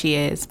saying that she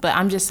is, but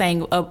I'm just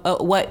saying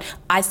what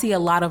I see a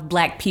lot of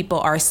black people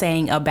are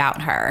saying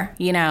about her,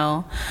 you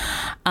know?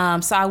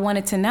 So I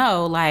wanted to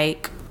know,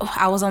 like,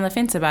 I was on the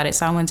fence about it.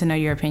 So I wanted to know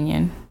your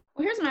opinion.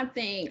 Well, here's my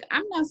thing.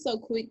 I'm not so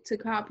quick to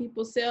call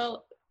people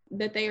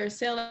that they are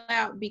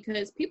sellout,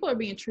 because people are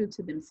being true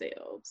to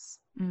themselves.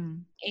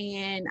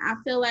 And I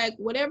feel like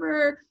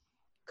whatever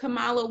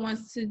Kamala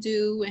wants to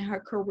do in her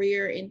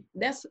career, and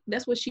that's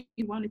what she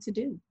wanted to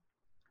do.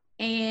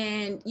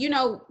 And,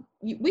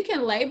 we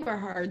can label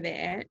her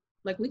that.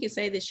 Like, we can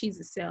say that she's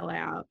a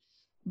sellout,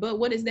 but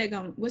what's that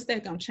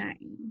gonna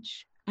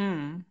change?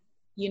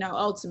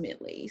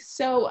 Ultimately.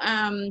 So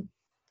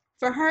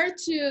for her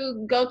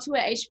to go to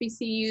a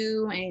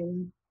HBCU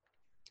and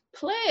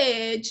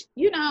pledge,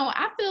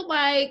 I feel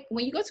like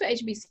when you go to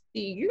HBCU,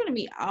 you're going to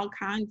meet all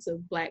kinds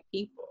of Black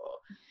people.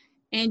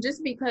 And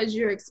just because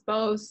you're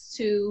exposed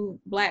to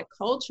Black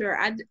culture,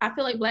 I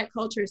feel like Black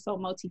culture is so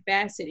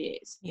multifaceted.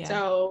 Yeah.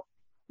 So,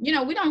 we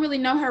don't really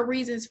know her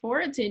reasons for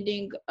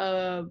attending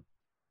an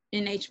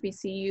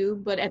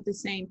HBCU, but at the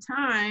same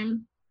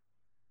time,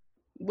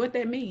 what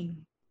that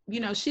mean?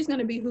 She's going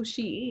to be who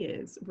she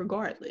is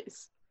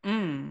regardless.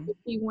 If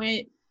she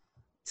went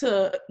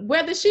to,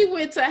 whether she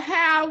went to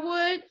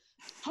Howard,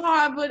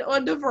 Harvard, or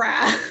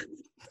DeVry.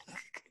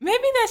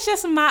 Maybe that's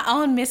just my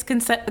own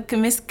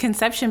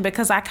misconception,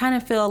 because I kind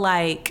of feel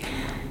like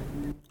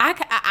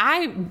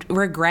I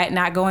regret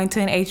not going to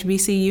an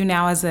HBCU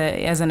now as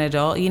an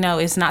adult.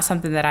 It's not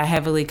something that I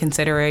heavily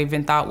consider or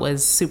even thought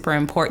was super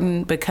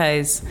important,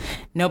 because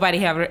nobody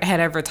had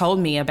ever told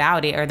me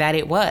about it or that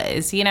it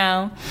was,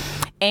 but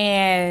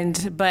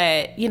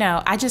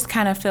I just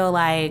kind of feel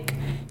like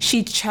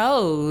she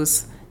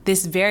chose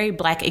this very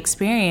Black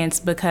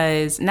experience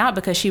not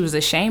because she was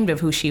ashamed of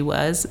who she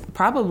was,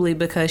 probably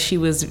because she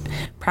was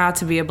proud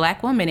to be a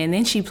Black woman. And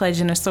then she pledged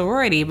in a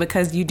sorority,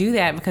 because you do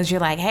that because you're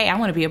like, hey, I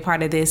want to be a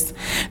part of this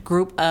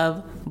group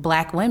of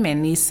Black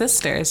women, these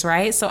sisters,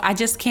 right? So I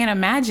just can't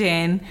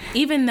imagine,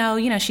 even though,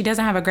 she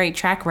doesn't have a great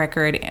track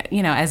record,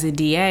 as a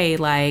DA,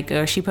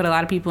 or she put a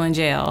lot of people in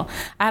jail.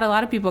 I had a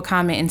lot of people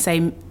comment and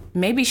say,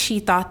 maybe she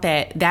thought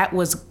that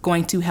was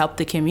going to help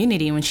the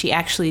community when she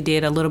actually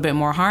did a little bit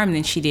more harm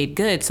than she did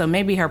good. So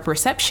maybe her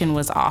perception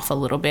was off a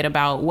little bit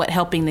about what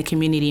helping the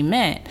community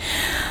meant.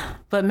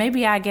 But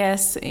maybe, I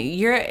guess,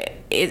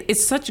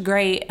 it's such a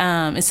great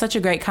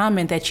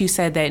comment that you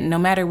said that no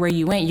matter where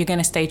you went, you're going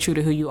to stay true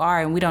to who you are.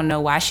 And we don't know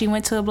why she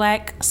went to a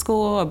Black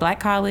school or Black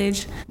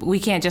college. We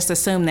can't just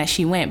assume that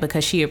she went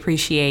because she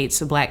appreciates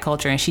Black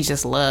culture and she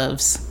just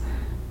loves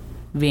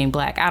being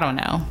Black. I don't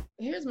know.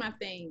 Here's my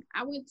thing.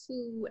 I went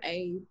to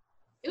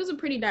it was a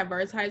pretty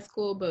diverse high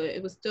school, but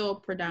it was still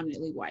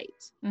predominantly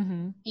white.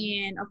 Mm-hmm.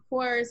 And of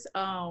course,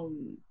 I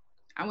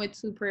went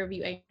to Prairie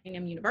View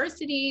A&M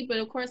University, but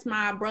of course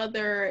my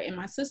brother and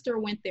my sister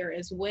went there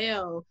as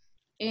well.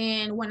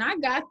 And when I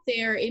got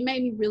there, it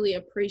made me really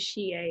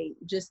appreciate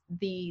just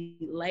the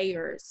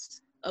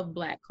layers of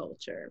Black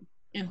culture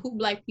and who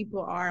Black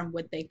people are and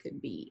what they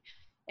could be.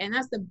 And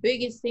that's the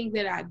biggest thing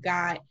that I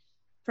got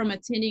from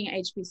attending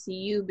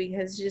HBCU,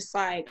 because just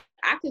like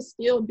I could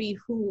still be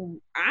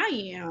who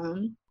I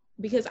am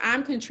because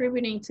I'm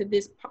contributing to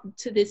this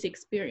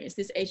experience,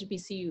 this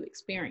HBCU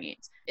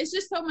experience. It's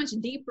just so much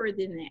deeper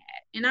than that.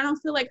 And I don't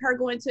feel like her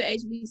going to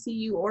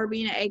HBCU or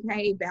being an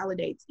AKA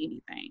validates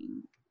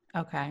anything.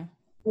 Okay.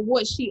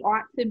 What she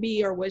ought to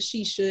be or what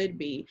she should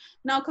be.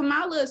 No,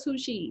 Kamala is who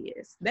she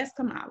is. That's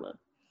Kamala.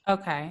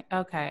 Okay.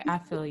 I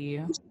feel you.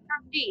 And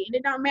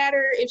it don't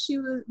matter if she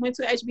went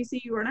to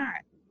HBCU or not.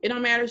 It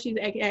don't matter if she's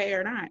AKA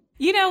or not.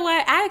 You know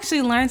what? I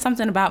actually learned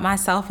something about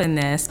myself in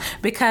this,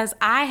 because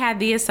I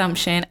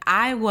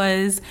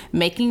was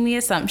making the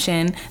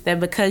assumption that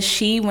because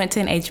she went to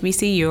an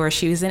HBCU or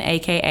she was an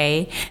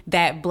AKA,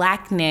 that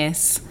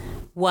Blackness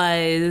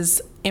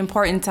was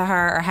important to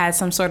her or had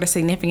some sort of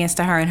significance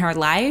to her in her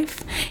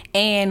life.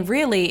 And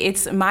really,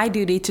 it's my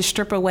duty to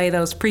strip away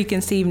those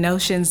preconceived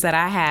notions that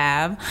I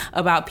have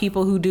about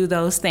people who do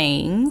those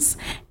things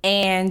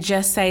and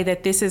just say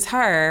that this is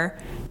her.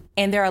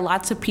 And there are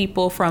lots of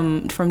people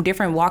from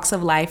different walks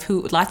of life,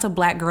 lots of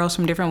Black girls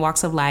from different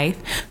walks of life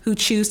who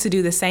choose to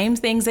do the same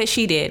things that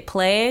she did,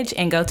 pledge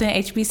and go to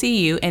an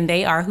HBCU, and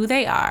they are who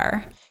they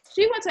are.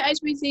 She went to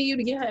HBCU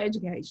to get her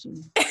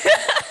education.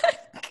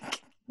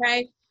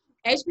 Right?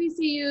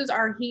 HBCUs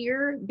are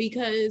here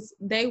because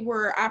they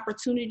were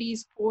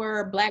opportunities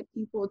for Black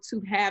people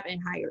to have a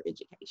higher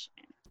education.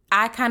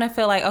 I kind of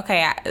feel like,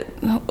 okay,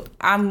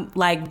 I'm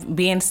like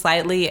being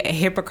slightly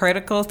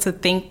hypocritical to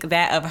think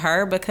that of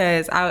her,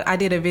 because I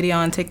did a video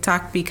on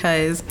TikTok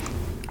because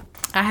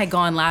I had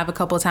gone live a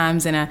couple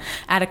times, and I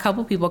had a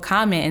couple people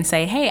comment and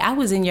say, hey, I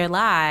was in your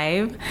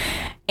live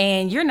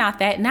and you're not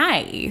that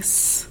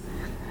nice.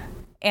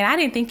 And I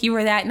didn't think you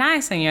were that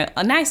nice on your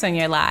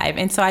live.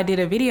 And so I did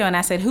a video and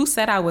I said, who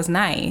said I was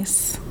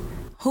nice?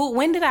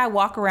 When did I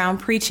walk around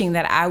preaching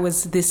that I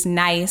was this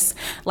nice?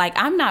 Like,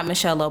 I'm not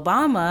Michelle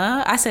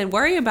Obama. I said,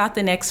 worry about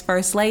the next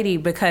first lady,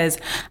 because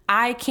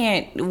I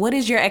can't. What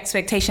is your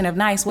expectation of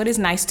nice? What is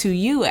nice to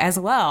you as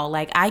well?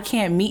 Like, I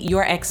can't meet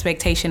your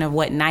expectation of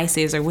what nice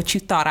is or what you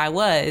thought I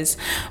was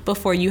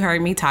before you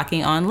heard me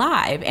talking on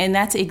live. And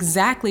that's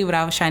exactly what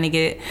I was trying to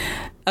get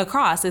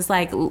across. It's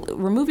like,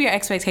 remove your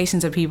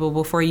expectations of people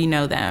before you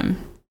know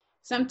them.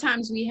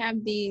 Sometimes we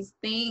have these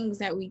things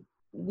that we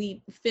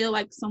feel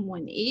like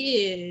someone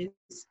is,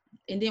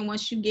 and then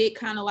once you get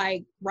kind of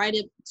like right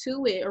up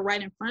to it or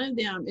right in front of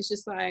them, it's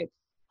just like,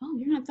 oh,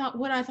 you're not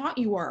what I thought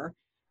you were.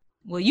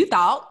 Well, you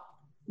thought,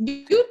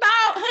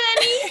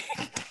 honey.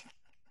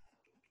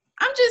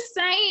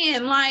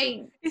 saying?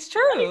 Like, it's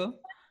true.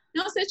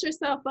 Don't set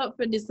yourself up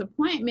for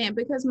disappointment,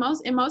 because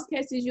in most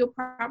cases you'll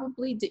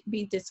probably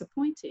be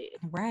disappointed.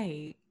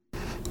 Right.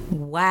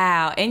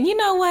 Wow. And you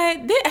know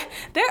what?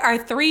 There are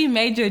 3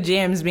 major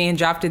gems being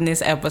dropped in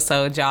this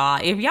episode, y'all.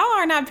 If y'all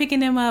are not picking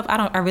them up,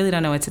 I really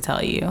don't know what to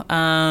tell you.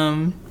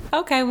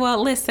 Okay,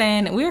 well,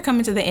 listen, we're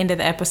coming to the end of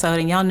the episode,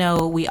 and y'all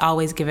know we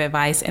always give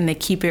advice in the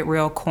Keep It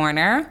Real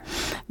corner.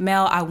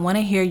 Mel, I want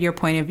to hear your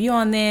point of view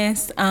on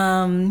this.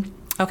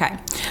 Okay,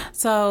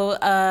 so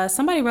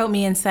somebody wrote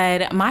me and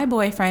said, my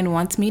boyfriend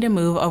wants me to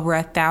move over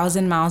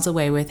 1,000 miles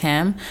away with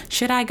him.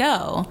 Should I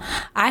go?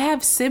 I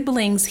have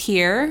siblings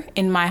here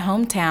in my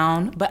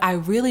hometown, but I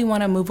really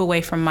want to move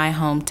away from my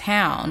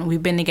hometown.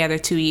 We've been together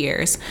 2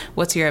 years.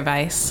 What's your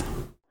advice?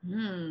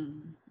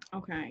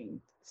 Okay,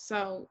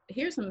 so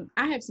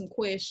I have some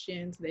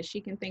questions that she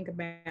can think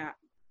about,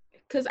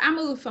 because I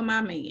moved for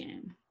my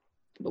man.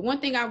 But one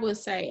thing I will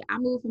say, I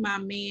moved for my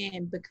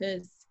man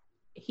because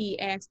he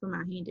asked for my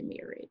hand in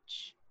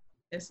marriage.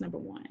 That's number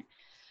one.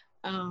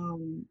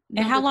 And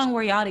how long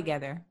were y'all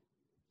together?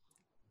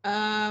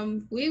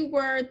 We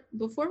were,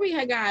 before we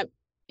had got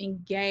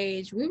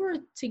engaged, we were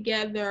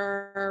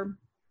together,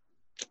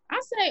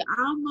 I say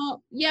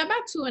almost,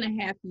 about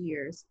 2.5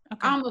 years.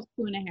 Okay. Almost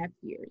 2.5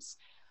 years.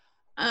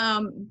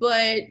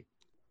 But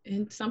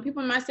and some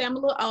people might say I'm a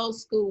little old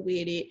school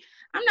with it.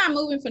 I'm not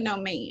moving for no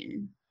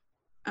man.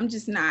 I'm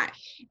just not.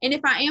 And if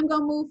I am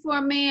going to move for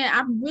a man,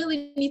 I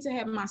really need to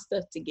have my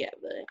stuff together.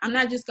 I'm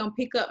not just going to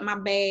pick up my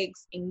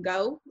bags and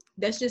go.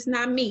 That's just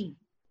not me.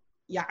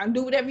 Y'all can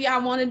do whatever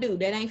y'all want to do.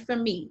 That ain't for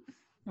me.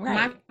 Right.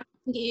 My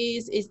thing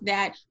is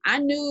that I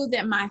knew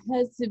that my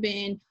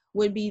husband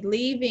would be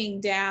leaving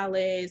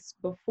Dallas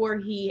before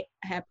he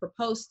had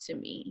proposed to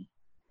me.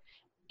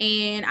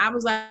 And I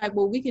was like,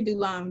 well, we could do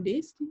long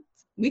distance.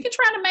 We could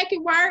try to make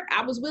it work.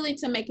 I was willing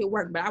to make it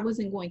work, but I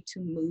wasn't going to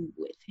move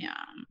with him.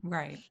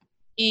 Right.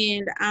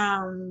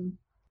 And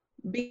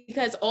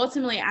because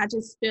ultimately I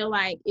just feel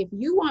like if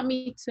you want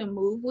me to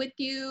move with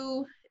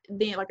you,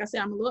 then like I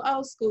said, I'm a little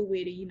old school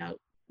with it,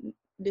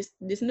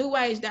 this new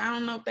age, I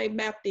don't know if they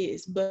about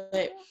this,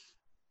 but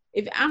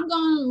if I'm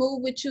gonna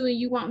move with you and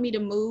you want me to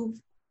move,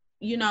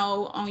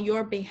 on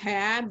your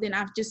behalf, then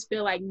I just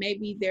feel like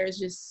maybe there's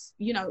just,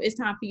 it's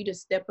time for you to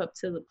step up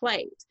to the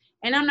plate.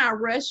 And I'm not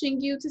rushing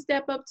you to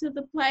step up to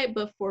the plate,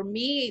 but for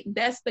me,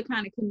 that's the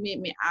kind of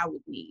commitment I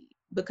would need.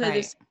 Because right.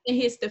 If it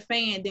hits the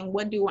fan, then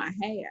what do I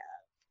have?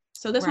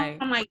 So that's right.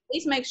 Why I'm like,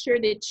 please make sure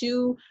that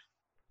you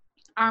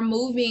are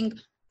moving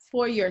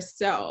for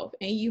yourself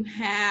and you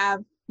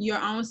have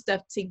your own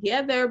stuff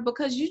together,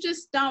 because you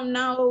just don't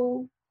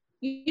know,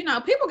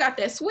 people got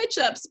that switch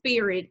up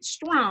spirit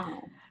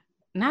strong.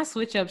 Not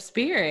switch up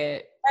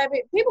spirit.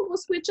 People will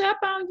switch up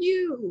on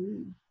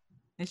you.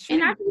 It's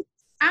true. And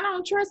I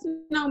don't trust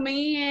no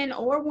man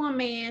or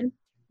woman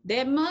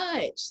that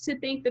much to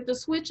think that the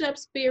switch up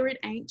spirit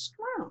ain't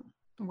strong.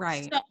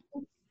 Right. So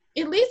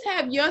at least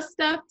have your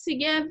stuff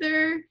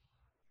together,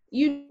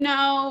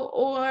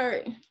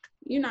 or,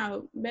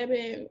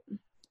 baby,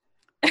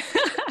 put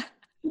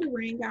a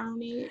ring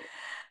on it,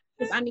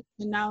 because I need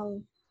to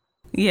know.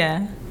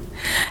 Yeah.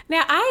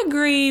 Now, I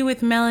agree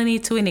with Melanie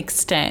to an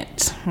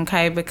extent,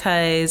 okay,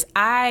 because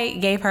I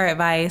gave her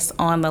advice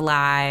on the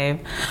live,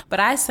 but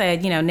I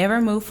said,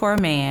 never move for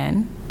a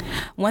man.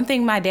 One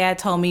thing my dad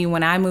told me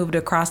when I moved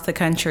across the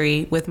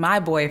country with my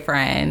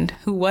boyfriend,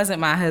 who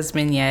wasn't my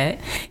husband yet,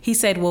 he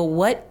said, well,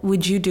 what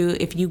would you do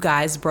if you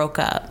guys broke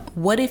up?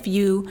 What if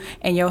you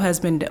and your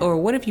husband, or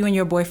what if you and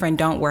your boyfriend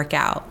don't work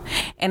out?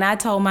 And I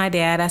told my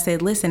dad, I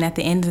said, listen, at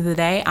the end of the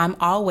day, I'm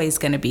always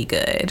going to be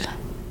good.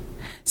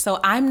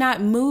 So I'm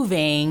not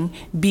moving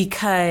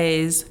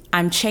because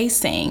I'm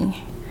chasing.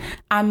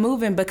 I'm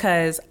moving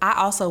because I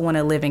also want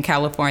to live in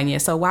California.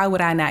 So why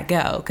would I not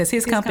go? Because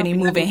his company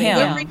moving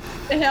him.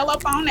 The hell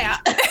up on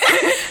that.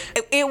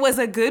 It was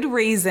a good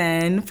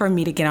reason for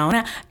me to get on.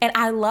 And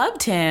I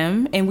loved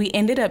him, and we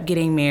ended up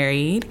getting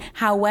married.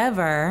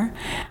 However,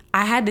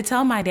 I had to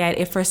tell my dad,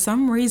 if for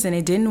some reason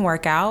it didn't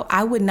work out,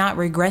 I would not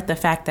regret the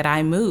fact that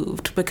I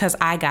moved, because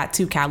I got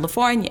to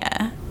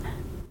California.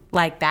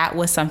 Like, that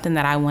was something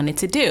that I wanted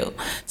to do.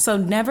 So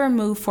never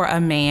move for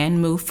a man,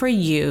 move for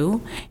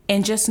you,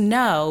 and just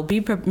know, be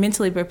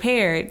mentally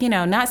prepared.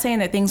 Not saying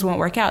that things won't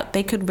work out.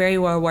 They could very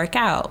well work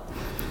out.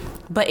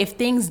 But if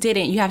things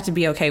didn't, you have to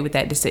be okay with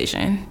that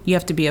decision. You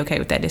have to be okay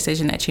with that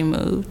decision that you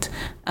moved.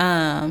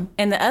 And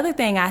the other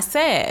thing I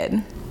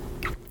said,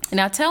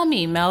 now tell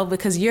me, Mel,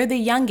 because you're the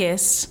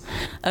youngest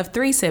of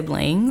 3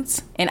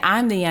 siblings, and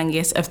I'm the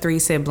youngest of 3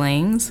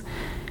 siblings.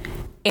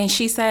 And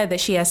she said that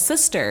she has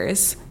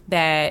sisters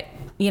that,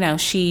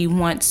 she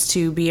wants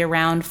to be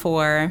around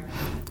for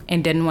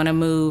and didn't want to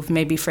move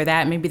maybe for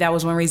that. Maybe that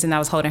was one reason that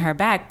was holding her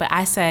back. But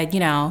I said,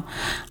 I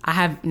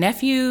have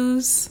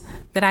nephews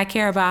that I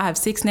care about. I have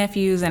 6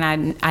 nephews, and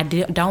I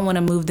don't want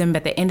to move them. But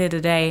at the end of the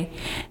day,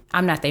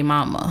 I'm not their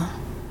mama.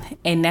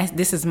 and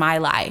this is my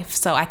life.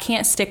 So I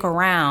can't stick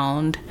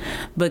around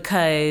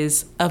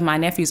because of my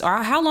nephews.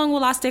 Or how long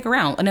will I stick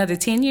around? Another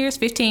 10 years,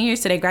 15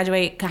 years till they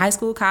graduate high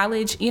school,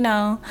 college, you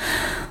know?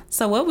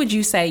 So what would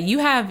you say? You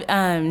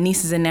have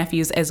nieces and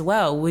nephews as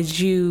well.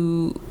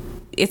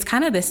 It's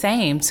kind of the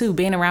same too.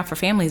 Being around for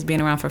family is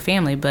being around for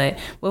family. But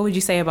what would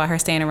you say about her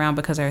staying around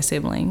because of her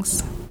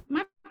siblings?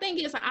 My thing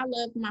is, I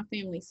love my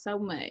family so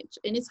much,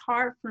 and it's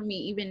hard for me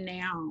even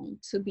now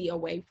to be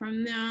away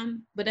from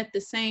them. But at the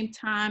same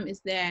time,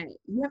 is that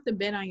you have to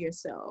bet on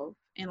yourself.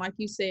 And like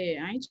you said,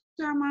 I ain't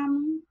your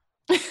mama.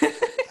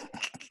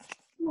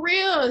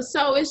 Real.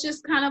 So it's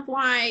just kind of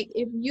like,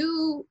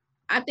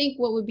 I think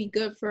what would be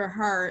good for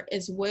her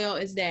as well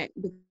is that,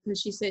 because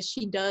she says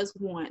she does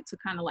want to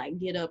kind of like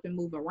get up and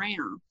move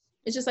around.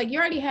 It's just like, you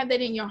already have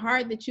that in your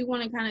heart that you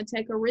want to kind of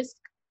take a risk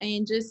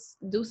and just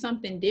do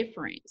something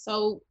different.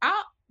 So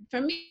for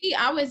me,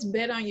 I always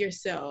bet on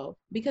yourself,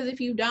 because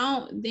if you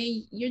don't,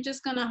 then you're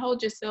just going to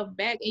hold yourself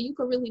back, and you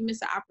could really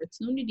miss an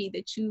opportunity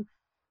that you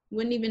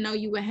wouldn't even know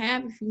you would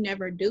have if you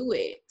never do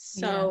it.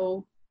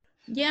 So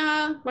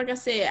yeah, like I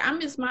said, I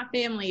miss my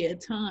family a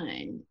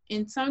ton.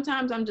 And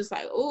sometimes I'm just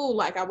like, oh,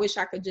 like I wish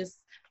I could just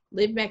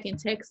live back in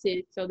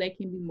Texas so they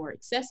can be more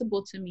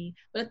accessible to me.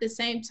 But at the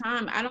same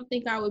time, I don't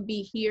think I would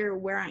be here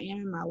where I am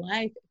in my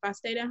life if I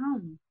stayed at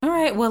home. All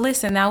right. Well,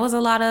 listen, that was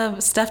a lot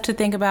of stuff to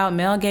think about.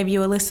 Mel gave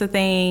you a list of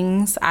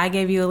things. I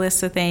gave you a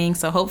list of things.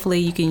 So hopefully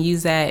you can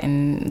use that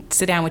and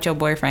sit down with your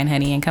boyfriend,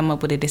 honey, and come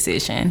up with a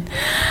decision.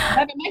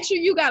 But make sure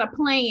you got a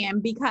plan,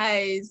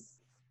 because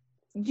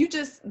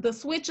the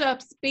switch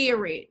up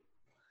spirit.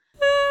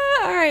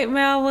 All right,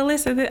 Mel. Well,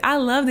 listen, I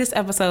love this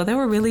episode. There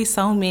were really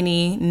so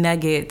many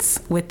nuggets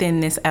within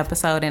this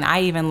episode, and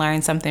I even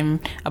learned something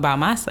about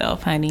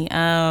myself, honey.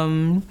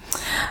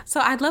 So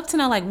I'd love to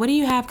know, like, what do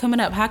you have coming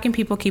up? How can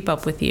people keep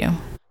up with you?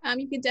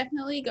 You can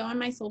definitely go on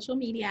my social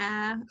media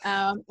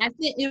at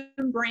the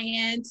M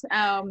Brand.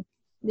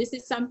 This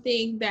is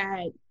something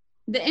that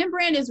the M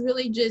Brand is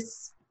really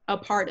just a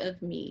part of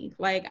me.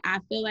 Like, I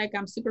feel like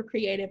I'm super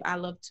creative. I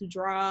love to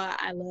draw.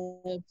 I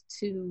love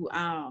to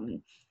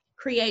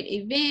create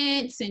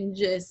events and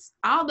just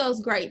all those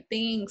great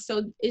things.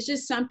 So it's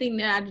just something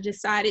that I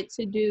decided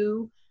to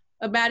do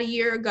about a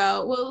year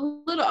ago,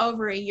 well, a little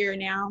over a year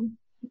now,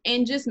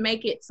 and just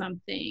make it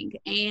something.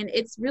 And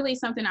it's really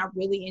something I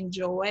really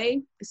enjoy.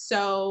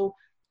 So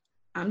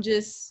I'm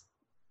just,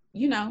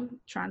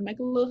 trying to make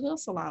a little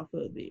hustle off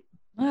of it.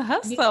 A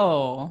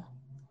hustle.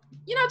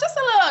 Just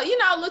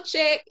a little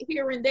check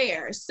here and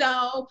there.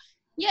 So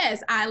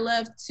yes, I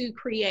love to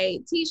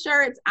create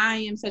t-shirts. I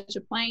am such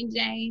a plain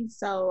Jane,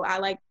 so I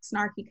like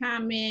snarky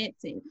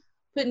comments and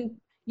putting,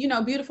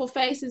 beautiful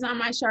faces on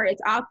my shirt.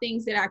 It's all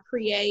things that I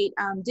create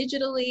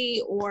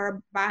digitally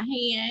or by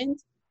hand.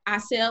 I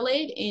sell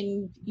it,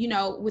 and,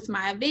 with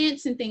my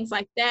events and things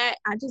like that,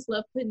 I just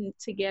love putting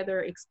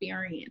together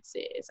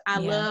experiences. I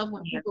love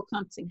when people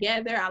come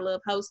together. I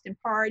love hosting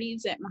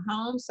parties at my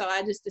home. So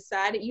I just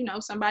decided,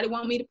 somebody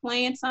want me to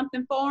plan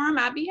something for them,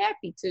 I'd be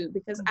happy to,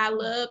 because I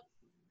love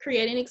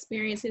creating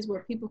experiences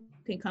where people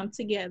can come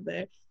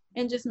together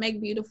and just make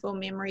beautiful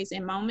memories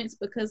and moments,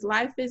 because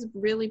life is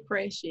really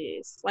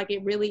precious. Like,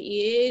 it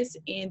really is.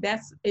 And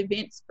that's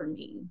events for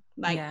me.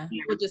 Like,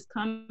 people just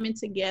coming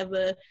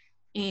together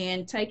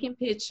and taking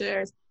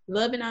pictures,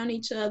 loving on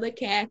each other,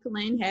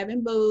 cackling,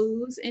 having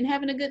booze, and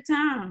having a good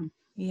time.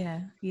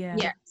 Yeah.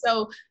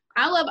 So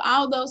I love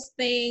all those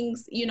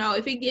things.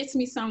 If it gets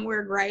me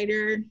somewhere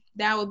greater,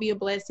 that would be a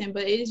blessing.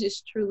 But it is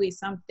just truly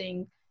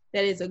something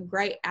that is a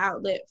great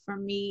outlet for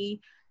me.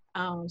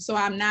 So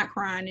I'm not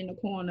crying in the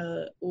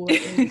corner or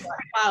in the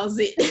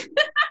closet.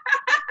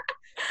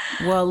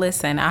 Well,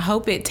 listen, I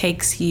hope it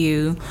takes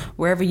you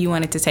wherever you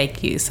want it to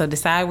take you. So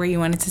decide where you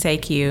want it to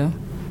take you,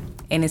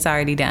 and it's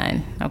already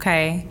done.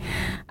 Okay.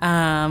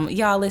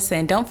 Y'all,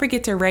 listen, don't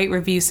forget to rate,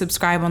 review,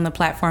 subscribe on the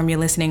platform you're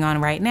listening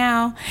on right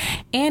now.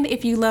 And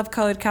if you love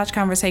Colored Couch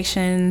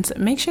Conversations,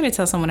 make sure to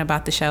tell someone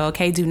about the show.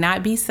 Okay. Do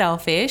not be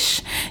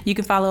selfish. You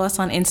can follow us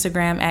on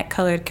Instagram at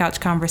Colored Couch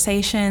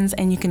Conversations,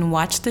 and you can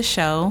watch the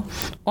show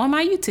on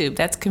my YouTube.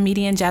 That's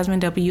comedian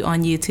Jasmine W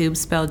on YouTube,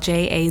 spelled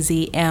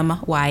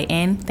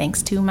JAZMYN.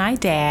 Thanks to my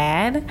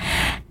dad.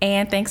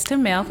 And thanks to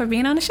Mel for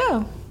being on the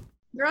show.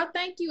 Girl,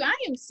 thank you. I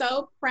am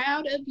so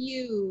proud of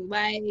you.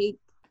 Like,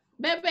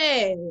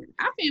 baby,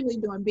 our family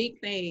doing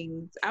big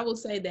things. I will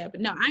say that.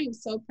 But no, I am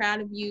so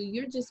proud of you.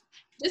 You're just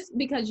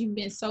because you've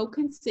been so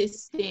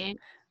consistent.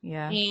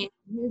 Yeah. And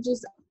you're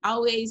just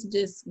always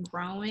just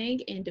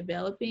growing and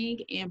developing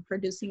and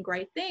producing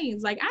great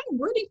things. Like,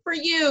 I'm rooting for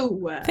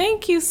you.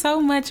 Thank you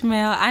so much,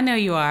 Mel. I know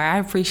you are. I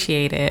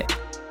appreciate it.